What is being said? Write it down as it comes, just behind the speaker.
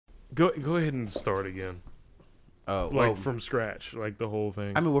Go ahead and start again. Well, From scratch, like the whole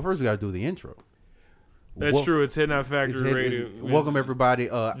thing. I mean, well, first we gotta do the intro. That's true. It's Head Not Factory Radio. Welcome everybody.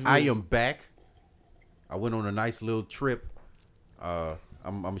 I am back. I went on a nice little trip. I'm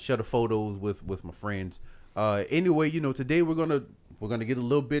gonna share the photos with my friends. Anyway, today we're gonna get a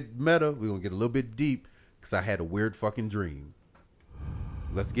little bit meta. We're gonna get a little bit deep because I had a weird fucking dream.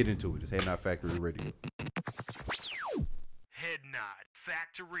 Let's get into it. It's Head Not Factory Radio. Head Nod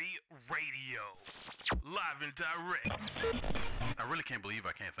Factory Radio. Live and direct. I really can't believe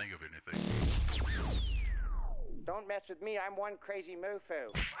I can't think of anything. Don't mess with me, I'm one crazy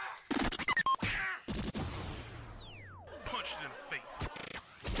mofo. Punched in the face.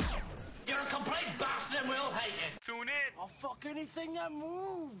 You're a complete bastard and we'll hate it. Tune in I'll fuck anything that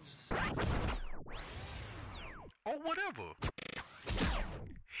moves. or whatever.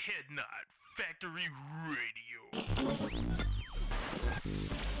 Head Nod Factory Radio.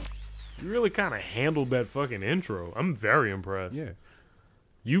 You really kind of handled that fucking intro. I'm very impressed. Yeah.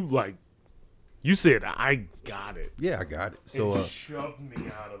 You said I got it. Yeah, I got it. So And shoved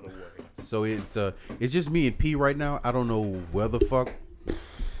me out of the way. so it's just me and P right now. I don't know where the fuck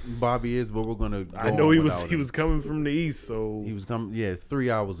Bobby is, but we're gonna go I know on he without him. was coming from the east, so He was coming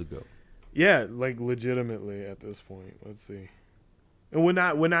 3 hours ago. yeah, like legitimately at this point. Let's see. And we're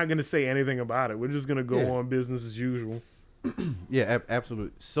not gonna say anything about it. We're just gonna go Yeah. on business as usual. Yeah,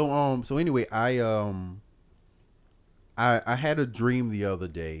 absolutely. So anyway, I had a dream the other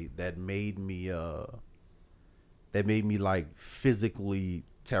day that made me like physically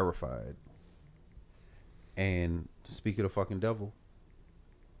terrified. And speaking of fucking devil,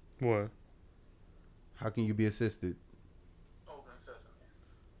 What? how can you be assisted?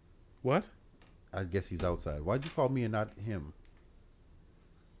 What? I guess he's outside. Why'd you call me and not him?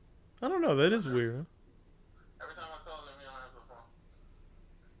 I don't know. That is weird. Every time I call him, he don't answer the phone.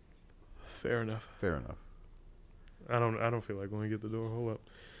 Fair enough. Fair enough. I don't feel like going to get the door. Hold up.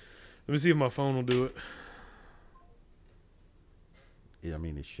 Let me see if my phone will do it. Yeah, I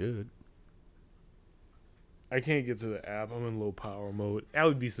mean it should. I can't get to the app. I'm in low power mode. That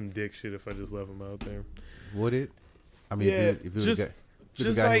would be some dick shit if I just left him out there. Would it? I mean, Yeah, if it was just- the guy,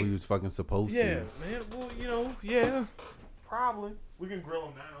 just who like- he was fucking supposed Yeah, to. man. Well, yeah. Probably. We can grill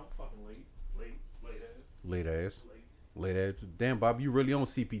him now. Fucking late ass. Late ass. Late. Late ass. Damn, Bob, you really on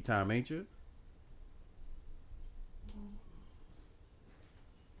CP time, ain't you?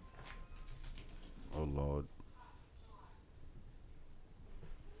 Oh Lord.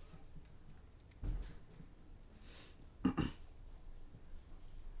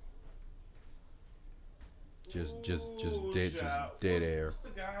 Dead air. What's the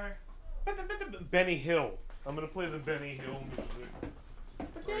guy? Benny Hill. I'm gonna play the Benny Hill music.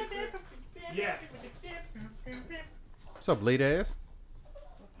 Yes. What's up, late ass?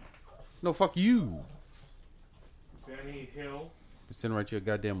 No, fuck you. Benny Hill. Been sitting right here,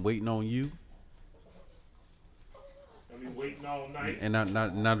 goddamn, waiting on you, I've been waiting all night. and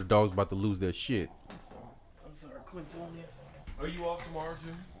now the dog's about to lose their shit. I'm sorry, Quintonia. Are you off tomorrow too?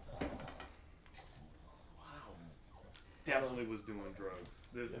 Wow. Definitely was doing drugs.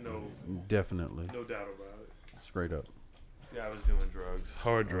 There's no Definitely, doubt about it. straight up. See, I was doing drugs.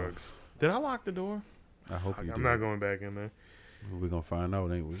 Hard drugs. Did I lock the door? I hope Fuck, you do. I'm not going back in there. We're gonna find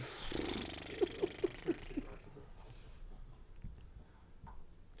out, ain't we?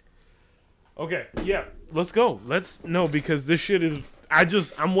 Okay, yeah, let's go. Because this shit is.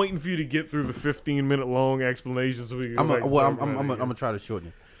 I'm waiting for you to get through the 15-minute long explanation so we can. I'm talk about it again. gonna try to shorten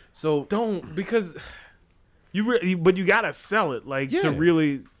it. So Don't because but you gotta sell it like Yeah. to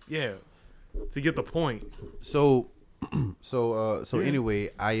really to get the point. So Yeah.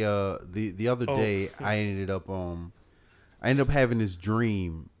 anyway, I the other Oh. day I ended up having this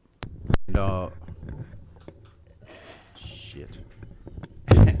dream, and shit,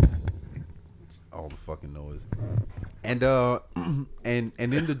 all the fucking noise, and and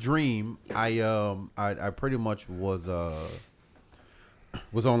in the dream I pretty much was on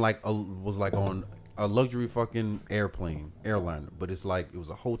on a luxury fucking airline, but it's like it was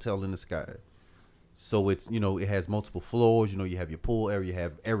a hotel in the sky. So it's, it has multiple floors, you have your pool area, you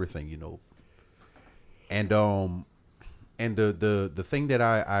have everything, And the thing that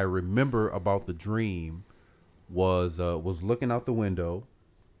I remember about the dream was looking out the window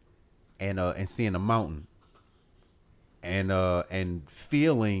and seeing a mountain and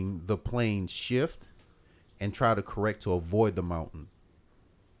feeling the plane shift and try to correct to avoid the mountain.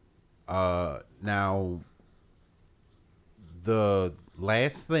 Now the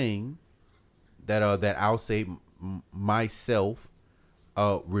last thing that I'll say myself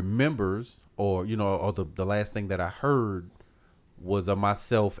remembers, or or the last thing that I heard was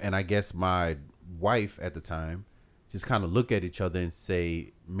myself and I guess my wife at the time just kind of look at each other and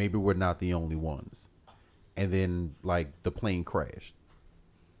say, maybe we're not the only ones. And then like the plane crashed.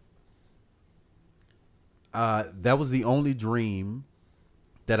 That was the only dream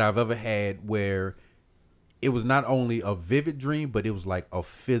that I've ever had where it was not only a vivid dream, but it was like a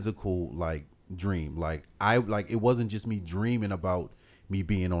physical like dream. Like it wasn't just me dreaming about me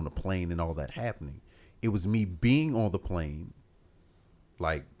being on the plane and all that happening. It was me being on the plane,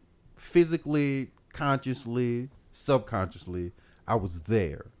 like physically, consciously, subconsciously. I was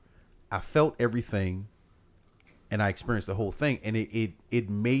there. I felt everything, and I experienced the whole thing. And it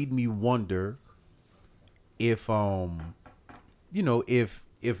made me wonder if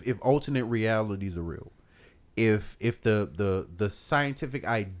if alternate realities are real, if the scientific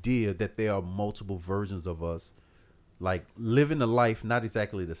idea that there are multiple versions of us, like living a life, not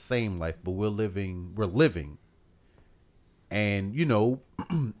exactly the same life, but we're living, and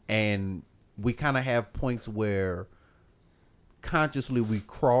and we kind of have points where consciously we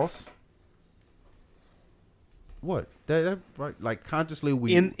cross. What that right? Like consciously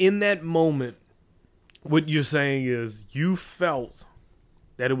we in that moment, what you're saying is you felt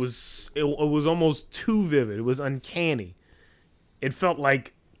that it was almost too vivid. It was uncanny. It felt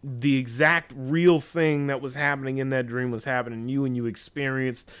like the exact real thing that was happening in that dream was happening to you, and you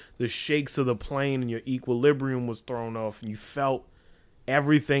experienced the shakes of the plane, and your equilibrium was thrown off, and you felt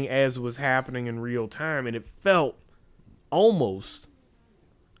everything as it was happening in real time, and it felt almost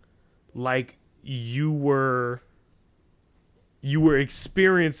like you were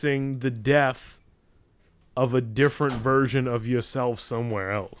experiencing the death of a different version of yourself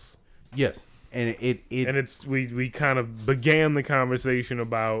somewhere else. Yes. And we kind of began the conversation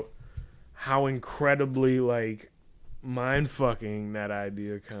about how incredibly like mind fucking that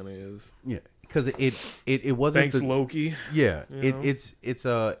idea kind of is. Yeah, because it wasn't. Thanks, Loki. Yeah, You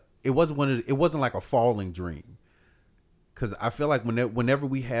know? it wasn't like a falling dream. Because I feel like whenever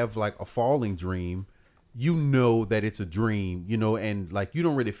we have like a falling dream, you know that it's a dream, and like you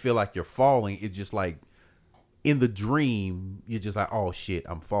don't really feel like you're falling. It's just like in the dream, you're just like, oh shit,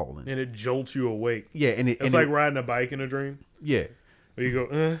 I'm falling, and it jolts you awake. Yeah, it's like riding a bike in a dream. Yeah, where you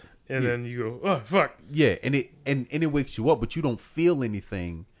go, and then you go, oh fuck. Yeah, and it wakes you up, but you don't feel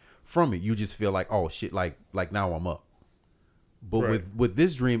anything from it. You just feel like, oh shit, like now I'm up. But right. with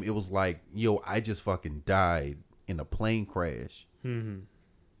this dream, it was like, yo, I just fucking died in a plane crash. Mm-hmm.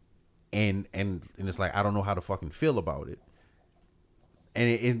 And it's like, I don't know how to fucking feel about it. And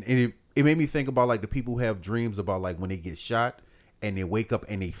it made me think about like the people who have dreams about like when they get shot and they wake up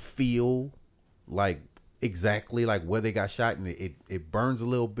and they feel like exactly like where they got shot, and it burns a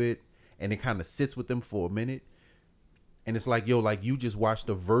little bit and it kind of sits with them for a minute. And it's like, yo, like you just watched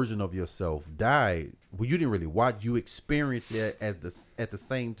a version of yourself die. Well, you didn't really watch, you experienced it at the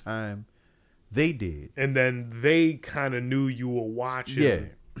same time they did. And then they kind of knew you were watching. Yeah.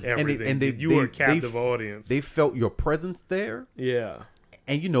 Everything. And you were a captive audience. They felt your presence there. Yeah.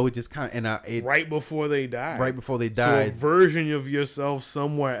 And it just kind of, right before they died. Right before they died. So a version of yourself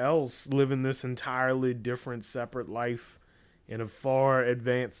somewhere else living this entirely different, separate life in a far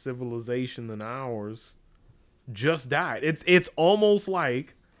advanced civilization than ours just died. It's almost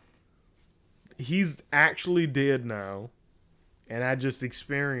like he's actually dead now, and I just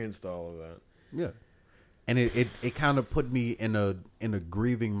experienced all of that. Yeah. And it kind of put me in a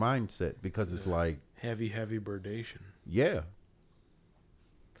grieving mindset, because it's like heavy burdation. Yeah.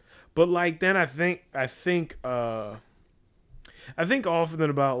 But like then I think often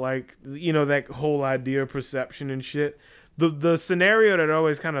about like that whole idea of perception and shit. The scenario that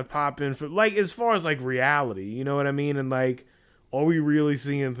always kind of pop in for like as far as like reality, you know what I mean? And like, are we really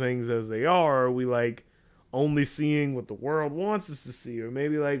seeing things as they are? Or are we like only seeing what the world wants us to see? Or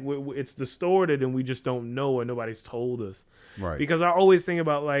maybe like it's distorted and we just don't know and nobody's told us. Right. Because I always think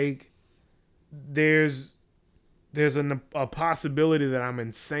about like there's a possibility that I'm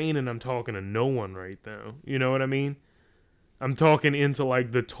insane and I'm talking to no one right now. You know what I mean? I'm talking into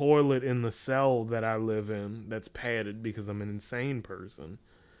like the toilet in the cell that I live in that's padded because I'm an insane person.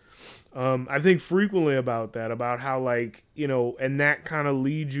 I think frequently about that, about how like, and that kind of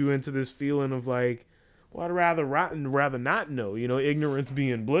leads you into this feeling of like, well, I'd rather not know, ignorance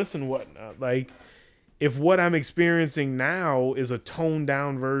being bliss and whatnot. Like, if what I'm experiencing now is a toned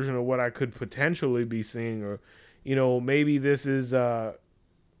down version of what I could potentially be seeing, or, maybe this is,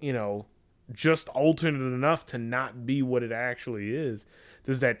 just alternate enough to not be what it actually is.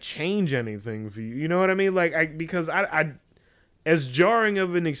 Does that change anything for you? You know what I mean? Like, because I as jarring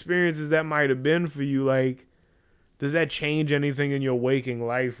of an experience as that might have been for you, like, does that change anything in your waking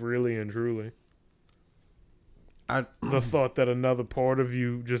life, really and truly? the thought that another part of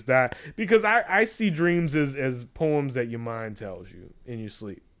you just died. Because I see dreams as poems that your mind tells you in your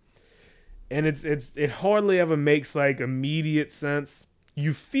sleep. And it hardly ever makes like immediate sense.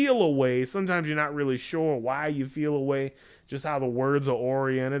 You feel a way. Sometimes you're not really sure why you feel a way, just how the words are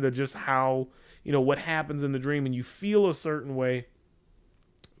oriented or just how, what happens in the dream, and you feel a certain way.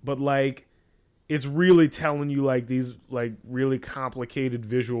 But like, it's really telling you like these like really complicated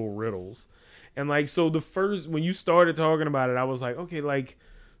visual riddles. And like, so when you started talking about it, I was like, okay, like,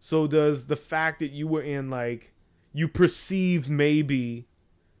 so does the fact that you were in like, you perceived maybe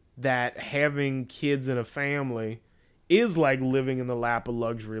that having kids in a family is like living in the lap of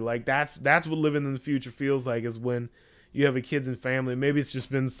luxury. Like that's what living in the future feels like, is when you have a kids and family. Maybe it's just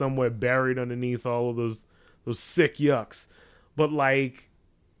been somewhere buried underneath all of those sick yucks. But like,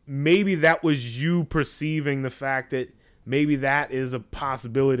 maybe that was you perceiving the fact that maybe that is a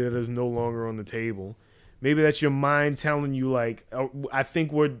possibility that is no longer on the table. Maybe that's your mind telling you like, I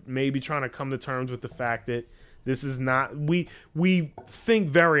think we're maybe trying to come to terms with the fact that this is not, we think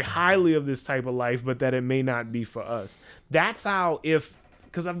very highly of this type of life, but that it may not be for us. That's how,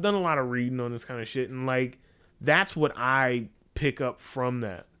 because I've done a lot of reading on this kind of shit, and like, that's what I pick up from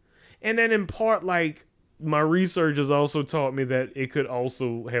that. And then in part, like, my research has also taught me that it could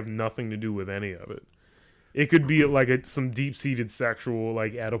also have nothing to do with any of it. It could be like some deep-seated sexual,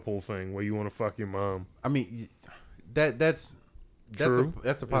 like, Oedipal thing where you want to fuck your mom. I mean, that's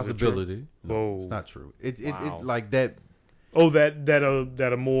a possibility. No, it's not true. It like that. Oh,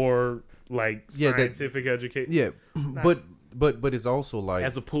 that a more like scientific education. Yeah, but it's also like,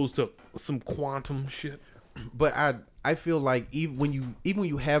 as opposed to some quantum shit. But I feel like even when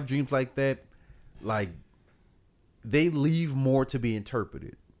you have dreams like that, like, they leave more to be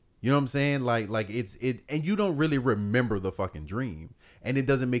interpreted. You know what I'm saying? Like and you don't really remember the fucking dream, and it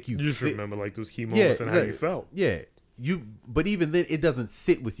doesn't make you. You just remember like those key moments and how you felt. Yeah. But even then, it doesn't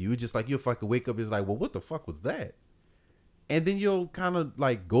sit with you. It's just like you'll fucking wake up. It's like, well, what the fuck was that? And then you'll kind of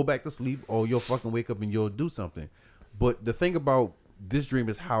like go back to sleep, or you'll fucking wake up and you'll do something. But the thing about this dream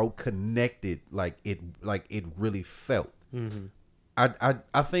is how connected it really felt. Mm-hmm.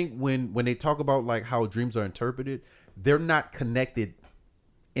 I think when they talk about like how dreams are interpreted, they're not connected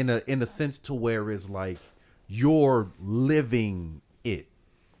in a sense to where it's like you're living it.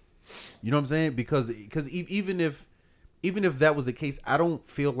 You know what I'm saying? Because even if that was the case, I don't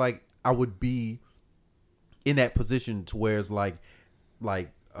feel like I would be in that position to where it's like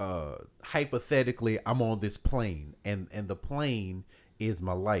hypothetically I'm on this plane and the plane is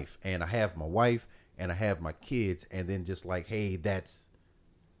my life, and I have my wife and I have my kids, and then just like, hey, that's,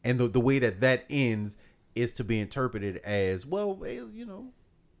 and the way that ends is to be interpreted as, well,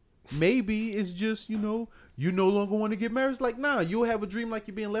 maybe it's just, you no longer want to get married. It's like, nah, you'll have a dream like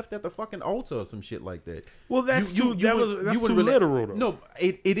you're being left at the fucking altar or some shit like that. Well, that's too literal, though. No,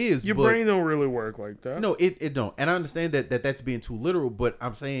 it is. Your brain don't really work like that. No, it don't. And I understand that's being too literal, but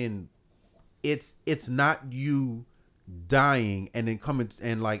I'm saying it's not you dying and then coming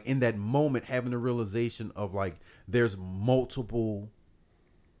and like in that moment having the realization of like there's multiple,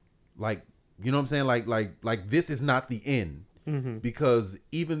 like, you know what I'm saying? Like this is not the end. Mm-hmm. Because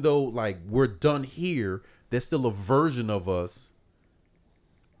even though like we're done here, there's still a version of us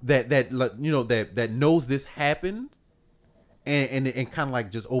that knows this happened, and kind of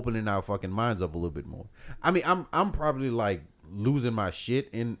like just opening our fucking minds up a little bit more. I mean, I'm probably like losing my shit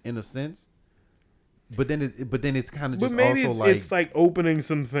in a sense, but then it's kind of just maybe also it's like opening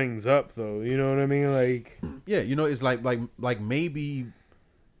some things up though. You know what I mean? Like, yeah, it's like maybe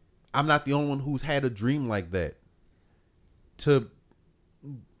I'm not the only one who's had a dream like that. To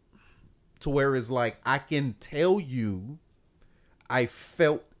where it's like I can tell you I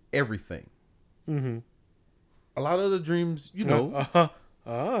felt everything. Mm-hmm. A lot of the dreams,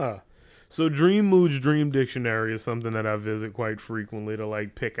 So Dream Moods Dream Dictionary is something that I visit quite frequently to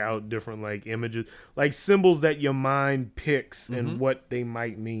like pick out different like images, like symbols that your mind picks and mm-hmm. what they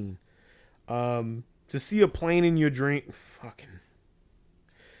might mean. To see a plane in your dream,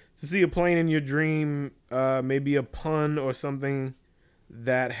 to see a plane in your dream, maybe a pun or something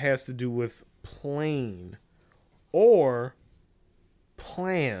that has to do with plane or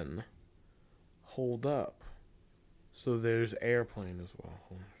plan. Hold up. So there's airplane as well.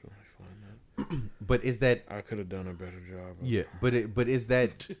 Hold on, let me find that. But is that I could have done a better job. Yeah, but is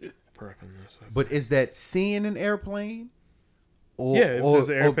that prepping this? But is that seeing an airplane? Or, yeah, if there's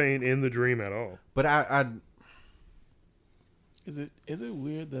an airplane in the dream at all. But I Is it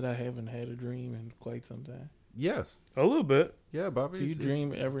weird that I haven't had a dream in quite some time? Yes. A little bit. Yeah, Bobby. Do you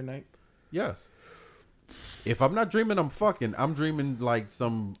dream every night? Yes. If I'm not dreaming, I'm fucking. I'm dreaming like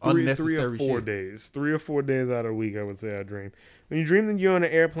some three unnecessary or four shit. days. 3 or 4 days out of the week, I would say I dream. When you dream that you're on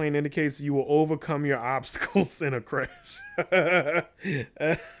an airplane, indicates you will overcome your obstacles in a crash.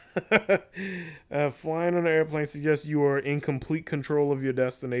 Flying on an airplane suggests you are in complete control of your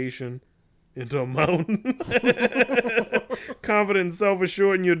destination into a mountain. Confident and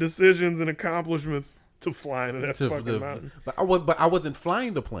self-assured in your decisions and accomplishments to fly into that fucking mountain. But I wasn't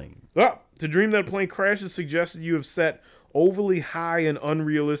flying the plane. To dream that a plane crashes suggests that you have set overly high and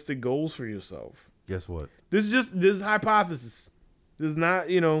unrealistic goals for yourself. Guess what? This is hypothesis. This is not,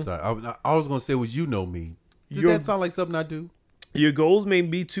 Sorry, I was gonna say was you know me. Does Your- that sound like something I do? Your goals may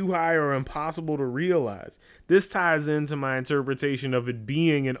be too high or impossible to realize. This ties into my interpretation of it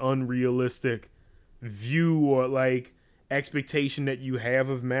being an unrealistic view or like expectation that you have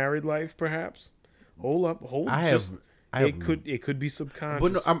of married life, perhaps. Hold up. It could be subconscious.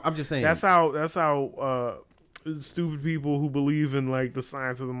 But no, I'm just saying. That's how stupid people who believe in like the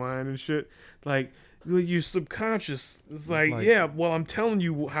science of the mind and shit, like your subconscious. It's like, yeah, well, I'm telling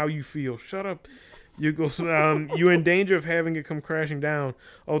you how you feel. Shut up. You go. You're in danger of having it come crashing down.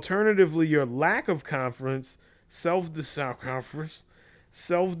 Alternatively, your lack of confidence,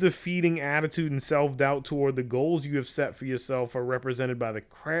 self-defeating attitude, and self-doubt toward the goals you have set for yourself are represented by the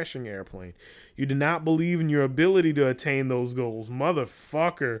crashing airplane. You do not believe in your ability to attain those goals,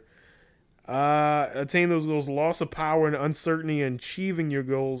 motherfucker. Attain those goals. Loss of power and uncertainty in achieving your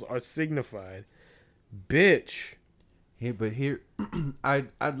goals are signified. Bitch. Here, but here,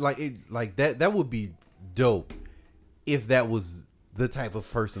 I'd like it like that. That would be dope if that was the type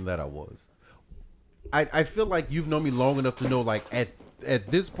of person that I was. I feel like you've known me long enough to know, like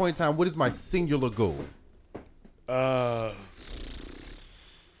at this point in time, what is my singular goal? I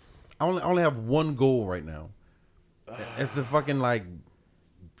only have one goal right now. It's the fucking like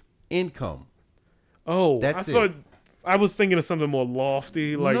income. Oh, That's I was thinking of something more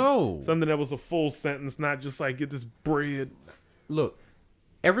lofty, like No. something that was a full sentence, not just like get this bread. Look,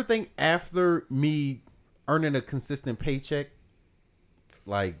 everything after me earning a consistent paycheck,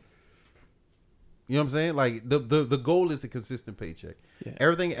 like, you know what I'm saying? Like the goal is the consistent paycheck. Yeah.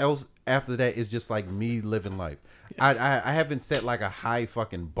 Everything else after that is just like me living life. Yeah. I haven't set like a high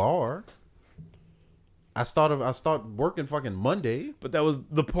fucking bar. I start working fucking Monday. But that was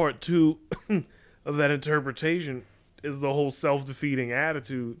the part two of that interpretation, is the whole self-defeating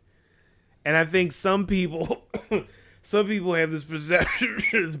attitude. And I think some people have this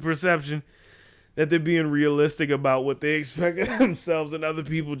perception that they're being realistic about what they expect of themselves, and other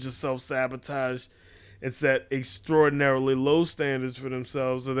people just self-sabotage and set extraordinarily low standards for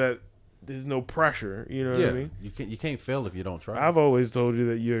themselves so that there's no pressure. You know what I mean? You can't fail if you don't try. I've always told you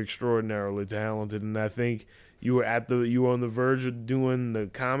that you're extraordinarily talented, and I think you were on the verge of doing the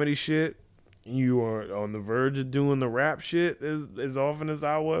comedy shit. You are on the verge of doing the rap shit as often as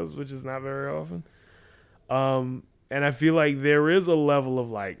I was, which is not very often. And I feel like there is a level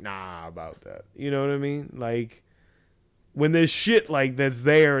of like, nah, about that. You know what I mean? Like, when there's shit like that's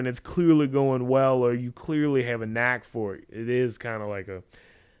there and it's clearly going well, or you clearly have a knack for it, it is kind of like a.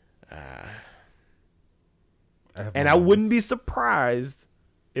 And I wouldn't be surprised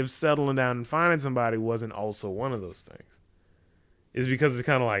if settling down and finding somebody wasn't also one of those things. It's because it's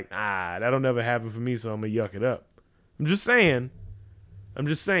kind of like, that'll never happen for me, so I'm going to yuck it up. I'm just saying.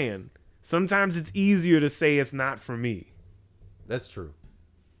 Sometimes it's easier to say it's not for me. That's true.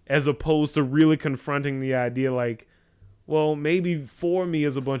 As opposed to really confronting the idea like, well, maybe for me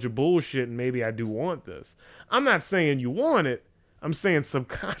is a bunch of bullshit and maybe I do want this. I'm not saying you want it. I'm saying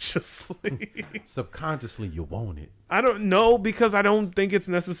subconsciously. Subconsciously, you want it. I don't know, because I don't think it's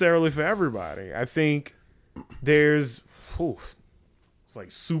necessarily for everybody. I think there's... it's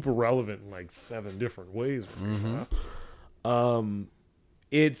like super relevant in like 7 different ways. I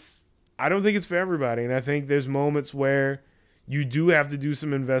don't think it's for everybody, and I think there's moments where you do have to do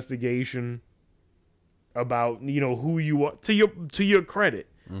some investigation about who you are, to your credit.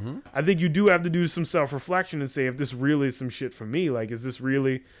 I think you do have to do some self-reflection and say, if this really is some shit for me, like, is this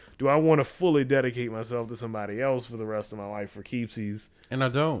really, do I want to fully dedicate myself to somebody else for the rest of my life for keepsies? And I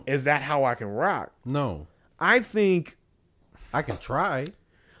don't. Is that how I can rock? No. I think I can try.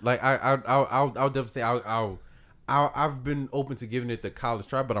 Like, I'll definitely say I've been open to giving it the college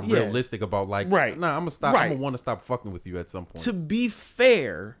try, but I'm realistic about like, right. Nah, I'm gonna stop. Right. I'm gonna want to stop fucking with you at some point. To be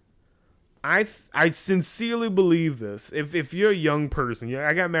fair, I sincerely believe this. If you're a young person,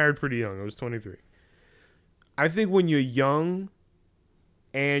 I got married pretty young. I was 23. I think when you're young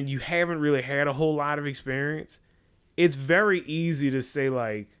and you haven't really had a whole lot of experience, it's very easy to say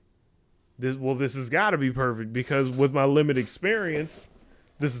like, this has got to be perfect, because with my limited experience,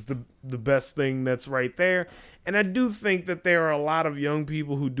 this is the best thing that's right there. And I do think that there are a lot of young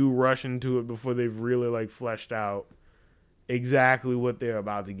people who do rush into it before they've really like fleshed out exactly what they're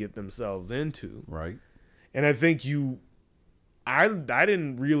about to get themselves into. Right. And I think I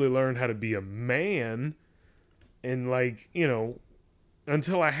didn't really learn how to be a man and like, you know,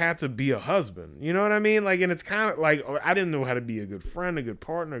 until I had to be a husband. You know what I mean? Like, and it's kind of like, I didn't know how to be a good friend, a good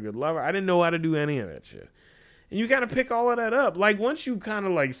partner, a good lover. I didn't know how to do any of that shit. And you gotta pick all of that up. Like, once you kind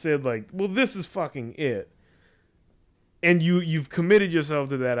of like said like, well, this is fucking it. And you've committed yourself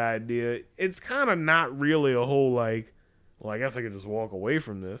to that idea. It's kind of not really a whole like, well, I guess I could just walk away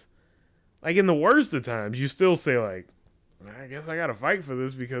from this. Like, in the worst of times, you still say like, I guess I gotta fight for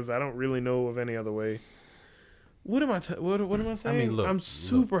this because I don't really know of any other way. What am I saying? I mean, look, I'm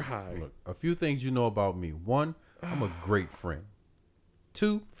super high. Look, a few things you know about me. One, I'm a great friend.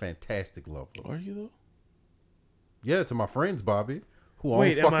 Two, fantastic lover. Are you though? Yeah, to my friends, Bobby, who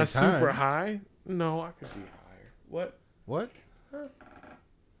Wait, own am I fucking time. super high? No, I could be higher. What? What? I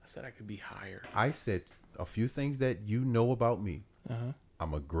said I could be higher. I said a few things that you know about me. Uh-huh.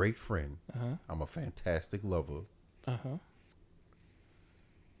 I'm a great friend. Uh-huh. I'm a fantastic lover. Uh-huh.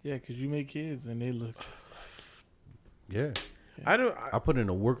 Yeah, because you make kids and they look just like Yeah. I don't. I put in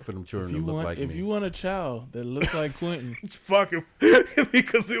the work for them children to look like if me. you want a child that looks like Quentin, It's fucking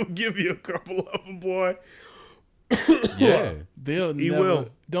because it will give you a couple of them, boy. Yeah. they'll He never. will.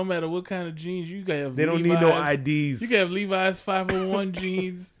 Don't matter what kind of genes you can have. They don't Levi's, need no IDs. You can have Levi's 501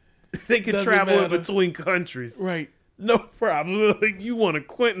 genes, They can doesn't travel in matter. between countries. right? No problem. Like, you one of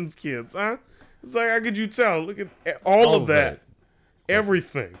Quentin's kids, huh? It's like, how could you tell? Look at all of that.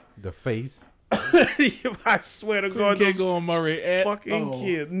 Everything. The face. I swear to God, Can't those go on Murray at fucking all.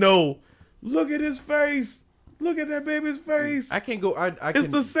 kid. No. Look at his face. Look at that baby's face. I can't go. I It's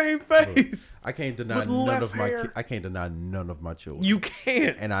can, the same face. I can't deny with none less of my. hair. I can't deny none of my children. You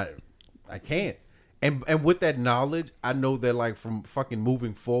can't. and I can't. And with that knowledge, I know that like from fucking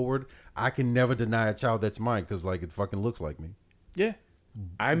moving forward, I can never deny a child that's mine because like it fucking looks like me. Yeah,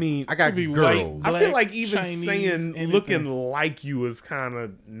 I mean, I got Could be girls. white, I feel Black, like even Chinese, saying anything. looking like you is kind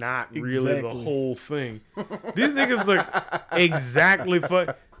of not really the Exactly. whole thing. These niggas look exactly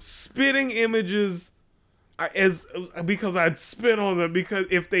spitting images because I'd spit on them because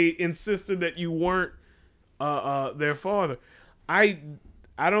if they insisted that you weren't their father. I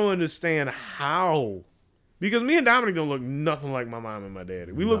don't understand how. Because me and Dominic don't look nothing like my mom and my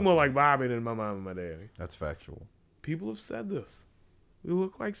daddy. We look more like Bobby than my mom and my daddy. That's factual. People have said this. We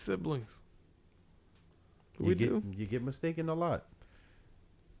look like siblings. You get mistaken a lot.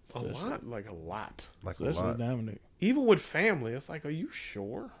 A lot? Like a lot. Like a especially lot. Dominic. Even with family, it's like, are you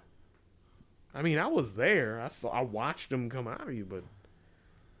sure? I mean, I was there. I watched them come out of you, but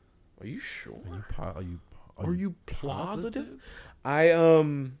are you sure? Are you positive? I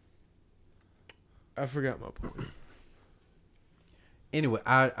forgot my point. Anyway,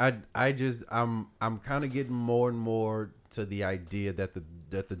 I'm kind of getting more and more to the idea that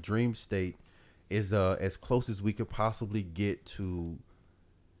the dream state is as close as we could possibly get to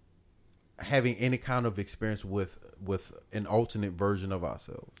having any kind of experience with an alternate version of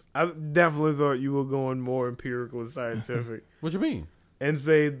ourselves. I definitely thought you were going more empirical and scientific. What you mean? And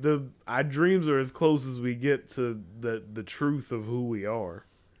say our dreams are as close as we get to the truth of who we are.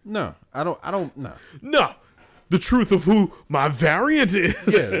 No, I don't. No. No, the truth of who my variant is.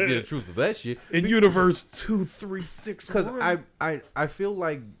 Yeah, the truth of that shit. In universe 2361. Because I feel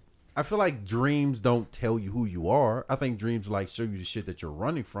like dreams don't tell you who you are. I think dreams like show you the shit that you're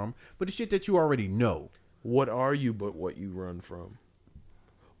running from, but the shit that you already know. What are you but what you run from?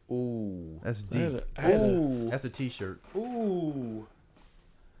 Ooh. That's deep. Ooh. That's a t-shirt. Ooh.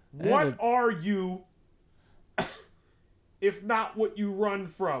 I had What are you if not what you run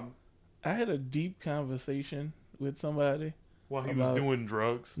from? I had a deep conversation with somebody. While he About- was doing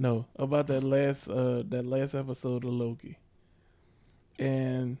drugs. No, about that last episode of Loki,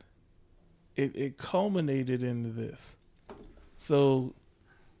 and it culminated into this. So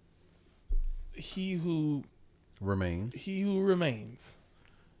he who remains,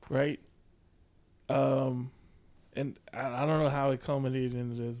 right? And I don't know how it culminated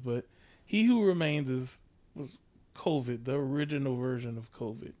into this, but he who remains was COVID, the original version of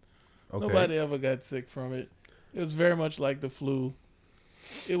COVID. Okay. Nobody ever got sick from it. It was very much like the flu.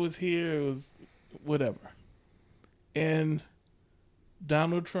 It was here. It was whatever. And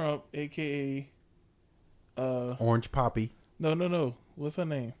Donald Trump, a.k.a. Orange Poppy. No. What's her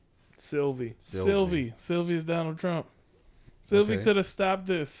name? Sylvie. Sylvie. Sylvie's Donald Trump. Sylvie Okay. could have stopped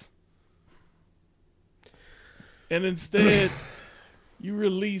this. And instead, you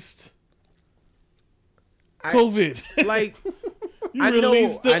released COVID. Like, You I know,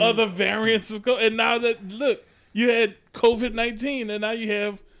 released the I- other variants of COVID, and now that look, you had COVID-19, and now you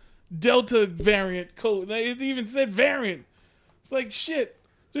have Delta variant COVID. It even said variant. It's like shit.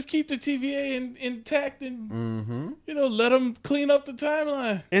 Just keep the TVA intact, and let them clean up the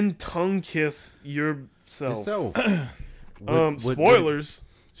timeline. And tongue kiss yourself. So, Spoilers.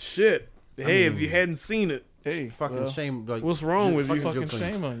 Shit. Hey, if mean, you hadn't seen it, Hey, fucking well, shame. Like, what's wrong with you? Fucking jokes on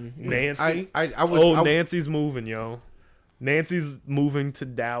shame on you. Nancy. I would. Nancy's moving, yo. Nancy's moving to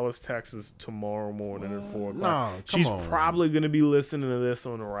Dallas, Texas tomorrow morning at 4 o'clock. No, come She's on. probably going to be listening to this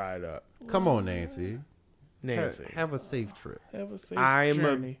on the ride up. Come on, Nancy. Nancy. Have a safe trip. Have a safe I'm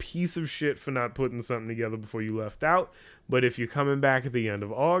journey. a piece of shit for not putting something together before you left out. But if you're coming back at the end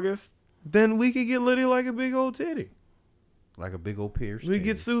of August, then we could get Liddy like a big old titty. Like a big old Pierce. We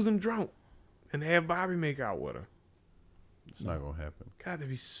get Susan drunk and have Bobby make out with her. It's not gonna happen. God, that'd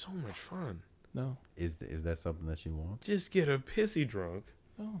be so much fun. No, Is that something that you want? Just get her pissy drunk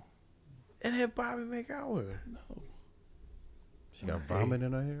no, and have Bobby make out with her. no. She got vomit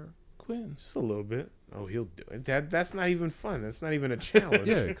in her hair. Quinn. Just a little bit. Oh, he'll do it. That's not even fun. That's not even a challenge.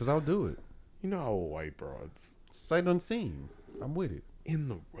 Yeah, because I'll do it. You know how white broads. Sight unseen. I'm with it. In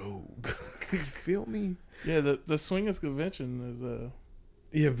the Rogue. You feel me? Yeah, the swingers convention is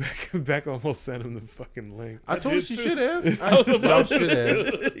Yeah, Beck almost sent him the fucking link. I told you did she too. should have. was Y'all about should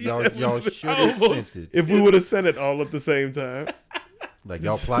have. Y'all should have almost- sent it. If we would have sent it all at the same time. Like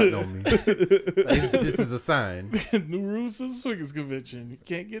y'all plotting on me. Like, this is a sign. new rules to the swingers convention. You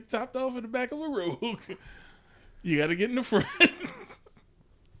can't get topped off in the back of a Rogue. You got to get in the front.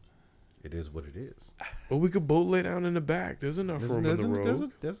 It is what it is. Well, we could both lay down in the back. There's enough room in the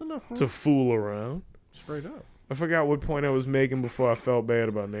Rogue There's enough room. to fool around. Straight up. I forgot what point I was making before I felt bad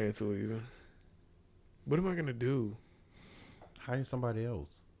about Nancy leaving. What am I going to do? Hire somebody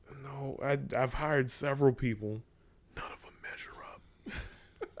else. No, I've hired several people. None of them measure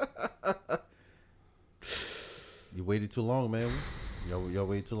up. You waited too long, man. Y'all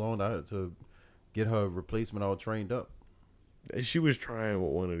waited too long to get her replacement all trained up. She was trying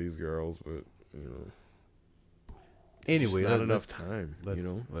with one of these girls, but, you know. Anyway, Just not enough time, Let's, you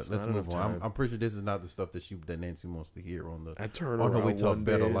know. let's Not move enough on. time. I'm pretty sure this is not the stuff that Nancy wants to hear on the I turned on her around way to a one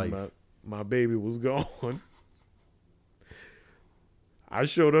better day and life. my baby was gone. I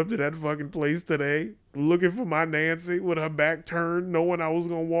showed up to that fucking place today looking for my Nancy with her back turned, knowing I was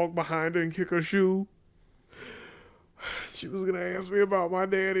going to walk behind her and kick her shoe. She was going to ask me about my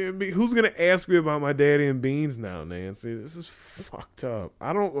daddy and beans. Who's going to ask me about my daddy and beans now, Nancy? This is fucked up.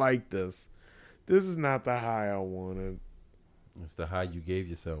 I don't like this. This is not the high I wanted. It's the high you gave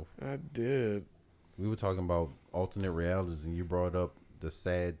yourself. I did. We were talking about alternate realities, and you brought up the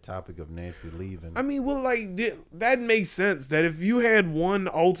sad topic of Nancy leaving. I mean, well, like, that makes sense. That if you had one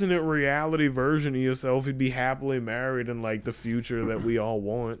alternate reality version of yourself, you'd be happily married in, like, the future that we all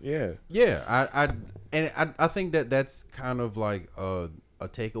want. Yeah. Yeah, I think that's kind of like a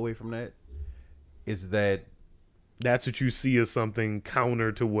takeaway from that is that That's what you see as something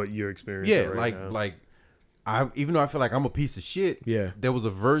counter to what you're experiencing right now. like I even though I feel like I'm a piece of shit, Yeah. there was a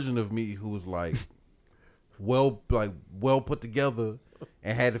version of me who was like well put together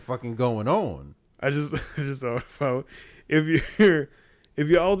and had it fucking going on. I just thought about if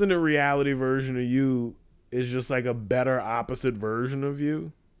your alternate reality version of you is just like a better opposite version of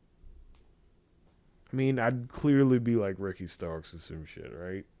you. I mean, I'd clearly be like Ricky Starks or some shit,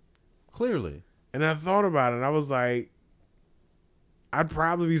 right? Clearly. And I thought about it, and I was like, I'd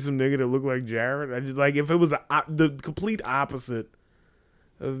probably be some nigga that looked like Jared. I just like if it was the complete opposite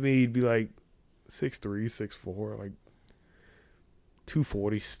of me, he'd be like 6'3", 6'4", like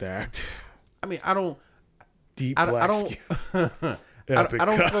 240 stacked, I mean, I don't deep I black don't skin. I Epic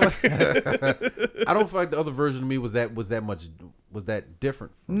don't cock. feel like I don't feel like the other version of me was that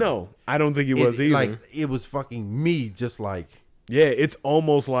different. From No, I don't think it was either. Like it was fucking me, just like Yeah, it's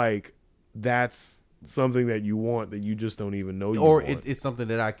almost like that's something that you want that you just don't even know you or want. it's something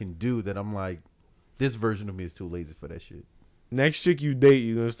that I can do that I'm like, this version of me is too lazy for that shit. Next chick you date,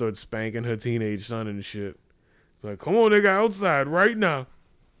 you're gonna start spanking her teenage son and shit. Like, come on, nigga, outside right now.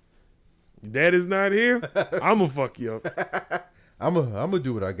 Your daddy's not here. I'ma fuck you up. I'm gonna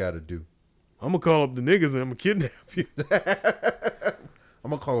do what I gotta do. I'm gonna call up the niggas and I'm gonna kidnap you. I'm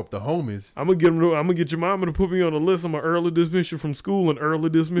gonna call up the homies. I'm gonna get your mama to put me on a list. I'm gonna early dismiss you from school and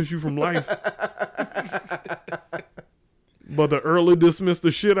early dismiss you from life. But to early dismiss the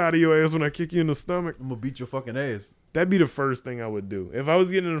shit out of your ass when I kick you in the stomach. I'm gonna beat your fucking ass. That'd be the first thing I would do. If I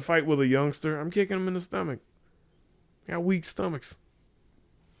was getting in a fight with a youngster, I'm kicking him in the stomach. I got weak stomachs.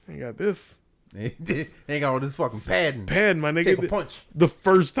 I got this. They ain't got all this fucking padding. My nigga. Take a punch. The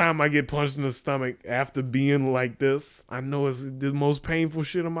first time I get punched in the stomach after being like this, I know it's the most painful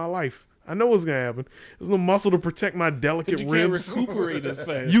shit of my life. I know what's gonna happen. There's no muscle to protect my delicate You can't ribs. recuperate as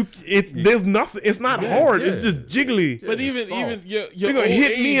fast. There's nothing. It's not hard. It's just jiggly. But even your You're gonna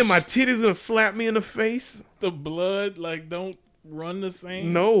hit me and age, my titties gonna slap me in the face. the blood like don't run the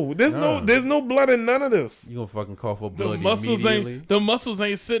same. No, there's no blood in none of this. You gonna fucking cough up The blood muscles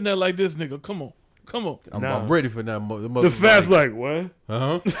immediately. ain't sitting there like this, nigga. Come on. I'm ready for that. The fat's like what?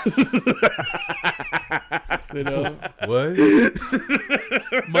 You know,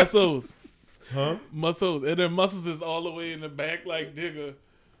 What? muscles, Huh? muscles, and then muscles is all the way in the back, like nigga.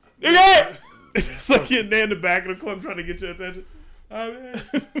 Nigga! It's like you're there in the back of the club trying to get your attention.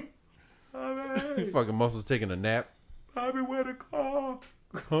 Fucking muscles taking a nap. Bobby, where the car?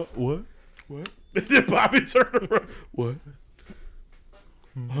 Huh? What? Then Bobby turned around. What?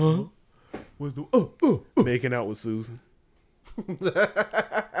 Huh? Where's the Making out with Susan.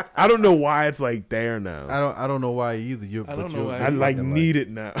 I don't know why it's like there now. I don't know why either. I like need it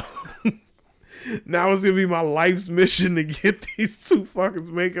now. Now it's gonna be my life's mission to get these two fuckers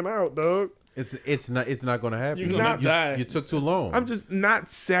making out, dog. It's not gonna happen. You're gonna die. You took too long. I'm just not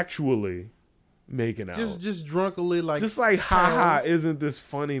sexually making out. just drunkily like Just like haha, pals. isn't this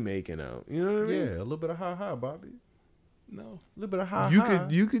funny making out? You know what I mean? Yeah, a little bit of ha, Bobby. No, A little bit of ha. You could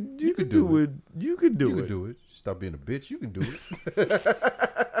do it. You could do You it. could do it. Stop being a bitch. You can do it.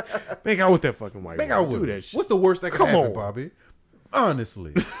 Make out with that fucking white. Make woman. out with do her. that shit. What's the worst that can Come happen, on. Bobby?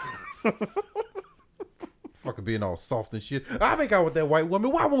 Honestly. Fucking being all soft and shit. I make out with that white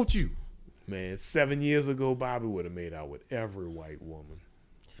woman. Why won't you? Man, 7 years ago, Bobby would have made out with every white woman.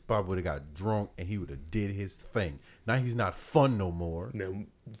 Bobby would have got drunk and he would have did his thing. Now he's not fun no more. And then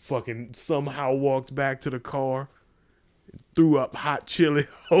fucking somehow walked back to the car, and threw up hot chili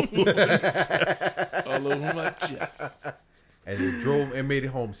all over his chest. all over my chest. And he drove and made it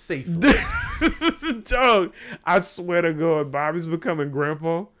home safely. Dog, I swear to God, Bobby's becoming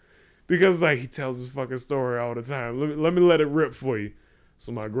grandpa because like he tells his fucking story all the time. Let me let it rip for you.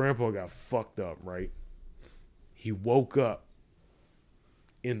 So my grandpa got fucked up, right? He woke up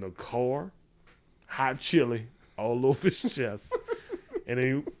in the car, hot chili all over his chest, and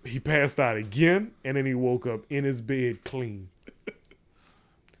then he passed out again, and then he woke up in his bed clean.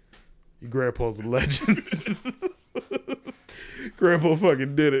 Your grandpa's a legend. Grandpa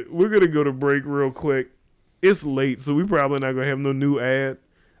fucking did it. We're gonna go to break real quick. It's late, so we probably not gonna have no new ad.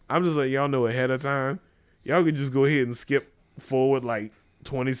 I'm just letting y'all know ahead of time. Y'all can just go ahead and skip forward like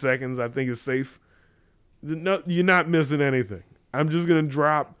 20 seconds. I think it's safe. No, you're not missing anything. I'm just gonna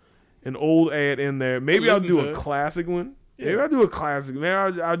drop an old ad in there. Maybe I'll do a classic one. Maybe I'll do a classic.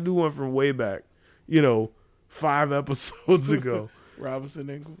 Maybe I'll do one from way back. 5 episodes ago. Robinson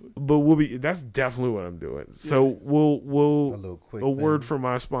Inglewood. But that's definitely what I'm doing. So we'll quick word thing. from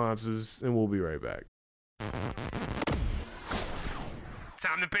our sponsors and we'll be right back.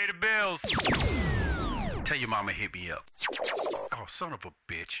 Time to pay the bills. Tell your mama hit me up. Oh, son of a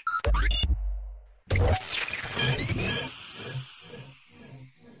bitch.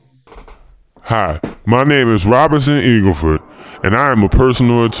 Hi, my name is Robinson Ingleford, and I am a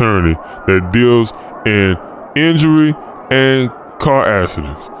personal attorney that deals in injury and car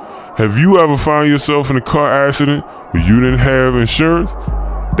accidents. Have you ever found yourself in a car accident where you didn't have insurance?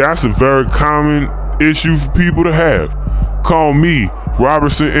 That's a very common issue for people to have. Call me,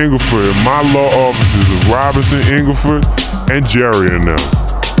 Robinson Ingleford, and my law offices of Robinson Ingleford and Jerry and them.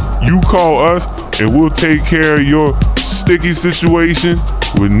 You call us and we'll take care of your sticky situation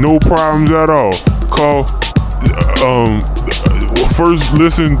with no problems at all. Call, first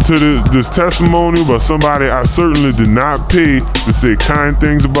listen to this testimonial by somebody I certainly did not pay to say kind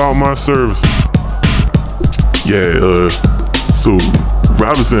things about my service. Yeah, so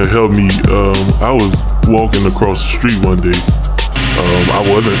Robinson helped me. I was walking across the street one day. I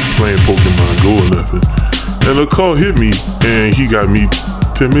wasn't playing Pokemon Go or nothing. And a call hit me and he got me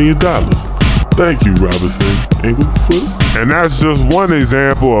 $10 million. Thank you, Robinson Inglefoot. And that's just one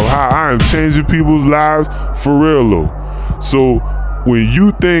example of how I am changing people's lives for real though. So when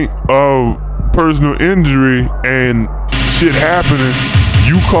you think of personal injury and shit happening,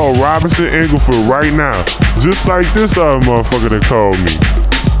 you call Robinson Inglefoot right now. Just like this other motherfucker that called me.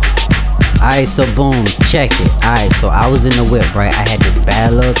 Alright, so boom, check it. Alright, so I was in the whip, right? I had this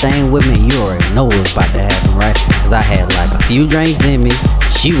bad little thing with me. You already know what was about to happen, right? Cause I had like a few drinks in me.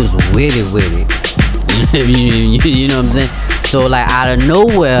 She was with it. You know what I'm saying? So like out of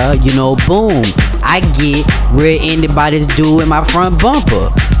nowhere, boom, I get rear-ended by this dude in my front bumper.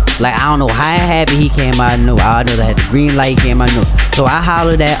 Like I don't know how it happened. He came out of nowhere. I know that I had the green light. He came out of nowhere. So I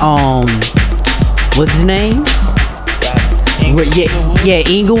hollered at what's his name? Yeah,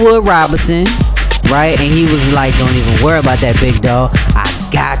 Inglewood Robinson, right? And he was like, don't even worry about that, big dog. I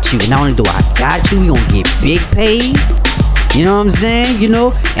got you. Not only do I got you, we gonna get big paid. You know what I'm saying? You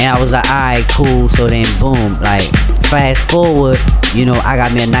know? And I was like, alright, cool. So then, boom, like, fast forward, you know, I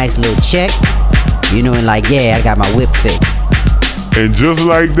got me a nice little check. You know, and like, yeah, I got my whip fixed. And just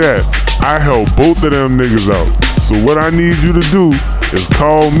like that, I helped both of them niggas out. So what I need you to do is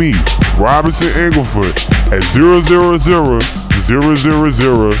call me, Robinson Inglefoot, at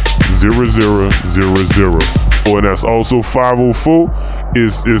 000-000-0000. Or that's also 504.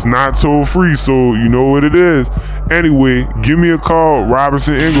 It's not toll free, so you know what it is. Anyway, give me a call,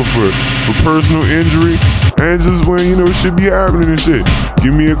 Robinson Inglefoot, for personal injury and just when, you know, shit be happening and shit.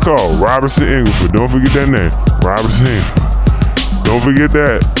 Give me a call, Robinson Inglefoot. Don't forget that name, Robinson Inglefoot. Don't forget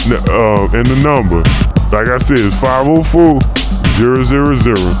that, and the number. Like I said, it's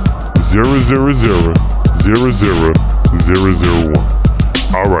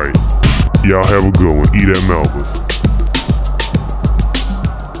 504-000-000-00001. All right. Y'all have a good one. Eat at Melba's.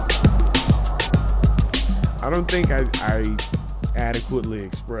 I don't think I adequately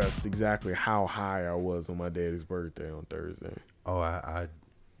expressed exactly how high I was on my daddy's birthday on Thursday. Oh, I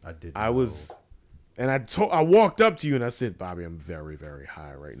did. I was, and I walked up to you and I said, Bobby, I'm very, very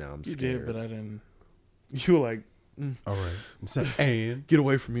high right now. I'm scared. You did, but I didn't. You were like, all right. And get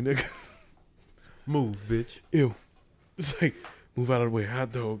away from me, nigga. Move, bitch. Ew. It's like, move out of the way.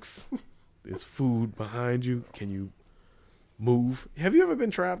 Hot dogs. There's food behind you. Can you move? Have you ever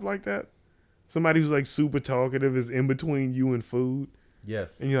been trapped like that? Somebody who's like super talkative is in between you and food.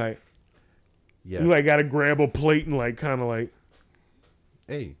 Yes. And you're like, yes. You like gotta grab a plate and like kind of like,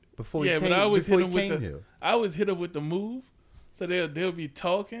 hey, before yeah, you came, but I always hit him I always hit them with the move, so they'll be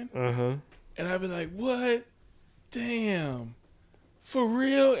talking, and I'd be like, what? Damn, for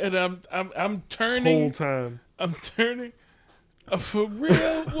real? And I'm turning whole time. I'm turning. For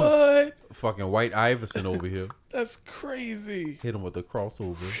real? What? Fucking White Iverson over here. That's crazy. Hit him with a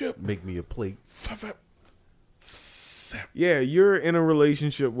crossover. Make me a plate. Yeah, you're in a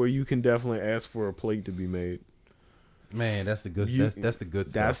relationship where you can definitely ask for a plate to be made. Man, that's the good. That's the good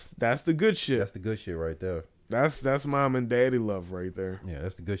stuff. That's the good shit. That's the good shit right there. That's mom and daddy love right there. Yeah,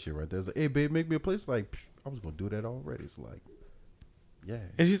 that's the good shit right there. It's like, hey, babe, make me a plate. It's like, I was gonna do that already. It's like, yeah.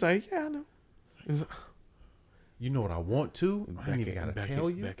 And she's like, yeah, I know. Like, you know what I want to? I ain't even gotta tell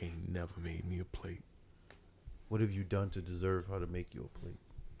you. Beck ain't never made me a plate. What have you done to deserve her to make you a plate?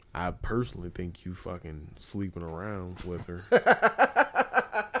 I personally think you fucking sleeping around with her.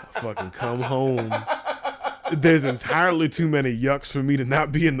 Fucking come home. There's entirely too many yucks for me to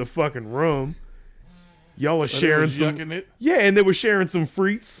not be in the fucking room. Y'all are sharing some. It? Yeah, and they were sharing some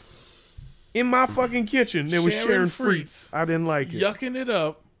frites in my fucking kitchen. They were sharing frites. I didn't like it. Yucking it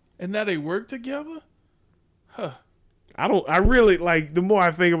up, and now they work together. Huh. I really, like, the more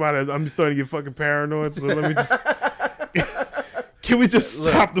I think about it, I'm just starting to get fucking paranoid. So let me just. Can we just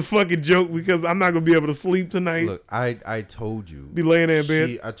stop the fucking joke because I'm not gonna be able to sleep tonight? Look, I told you. Be laying there in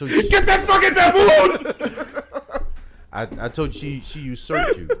bed. I told you. Get that fucking baboon! I told you she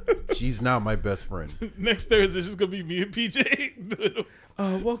usurped you. She's now my best friend. Next Thursday, it's just gonna be me and PJ.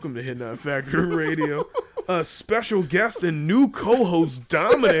 Welcome to Hit Not Factory Radio. Special guest and new co-host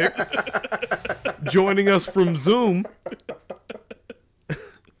Dominic joining us from Zoom.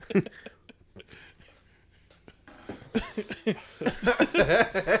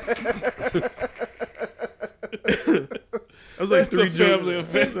 I was like three jokes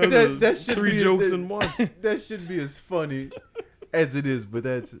in one. That shouldn't be as funny as it is, but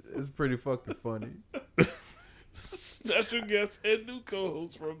it's pretty fucking funny. Special guest and new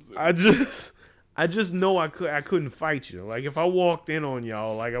co-host from Zoom. I just know I couldn't fight you. Like if I walked in on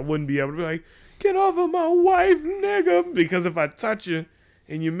y'all, like I wouldn't be able to be like, get off of my wife, nigga. Because if I touch you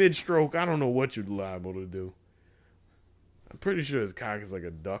in your mid-stroke, I don't know what you're liable to do. I'm pretty sure his cock is like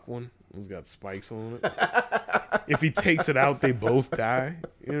a duck one. It's got spikes on it. If he takes it out, they both die.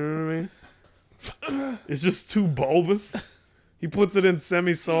 You know what I mean? It's just too bulbous. He puts it in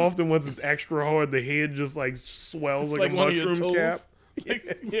semi-soft, and once it's extra hard, the head just like swells like a mushroom cap.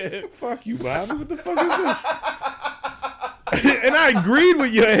 Yeah. Fuck you, Bobby. What the fuck is this? And I agreed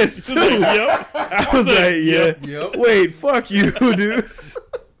with your ass too. Yep. I was like, yeah. Yep. Wait, fuck you, dude.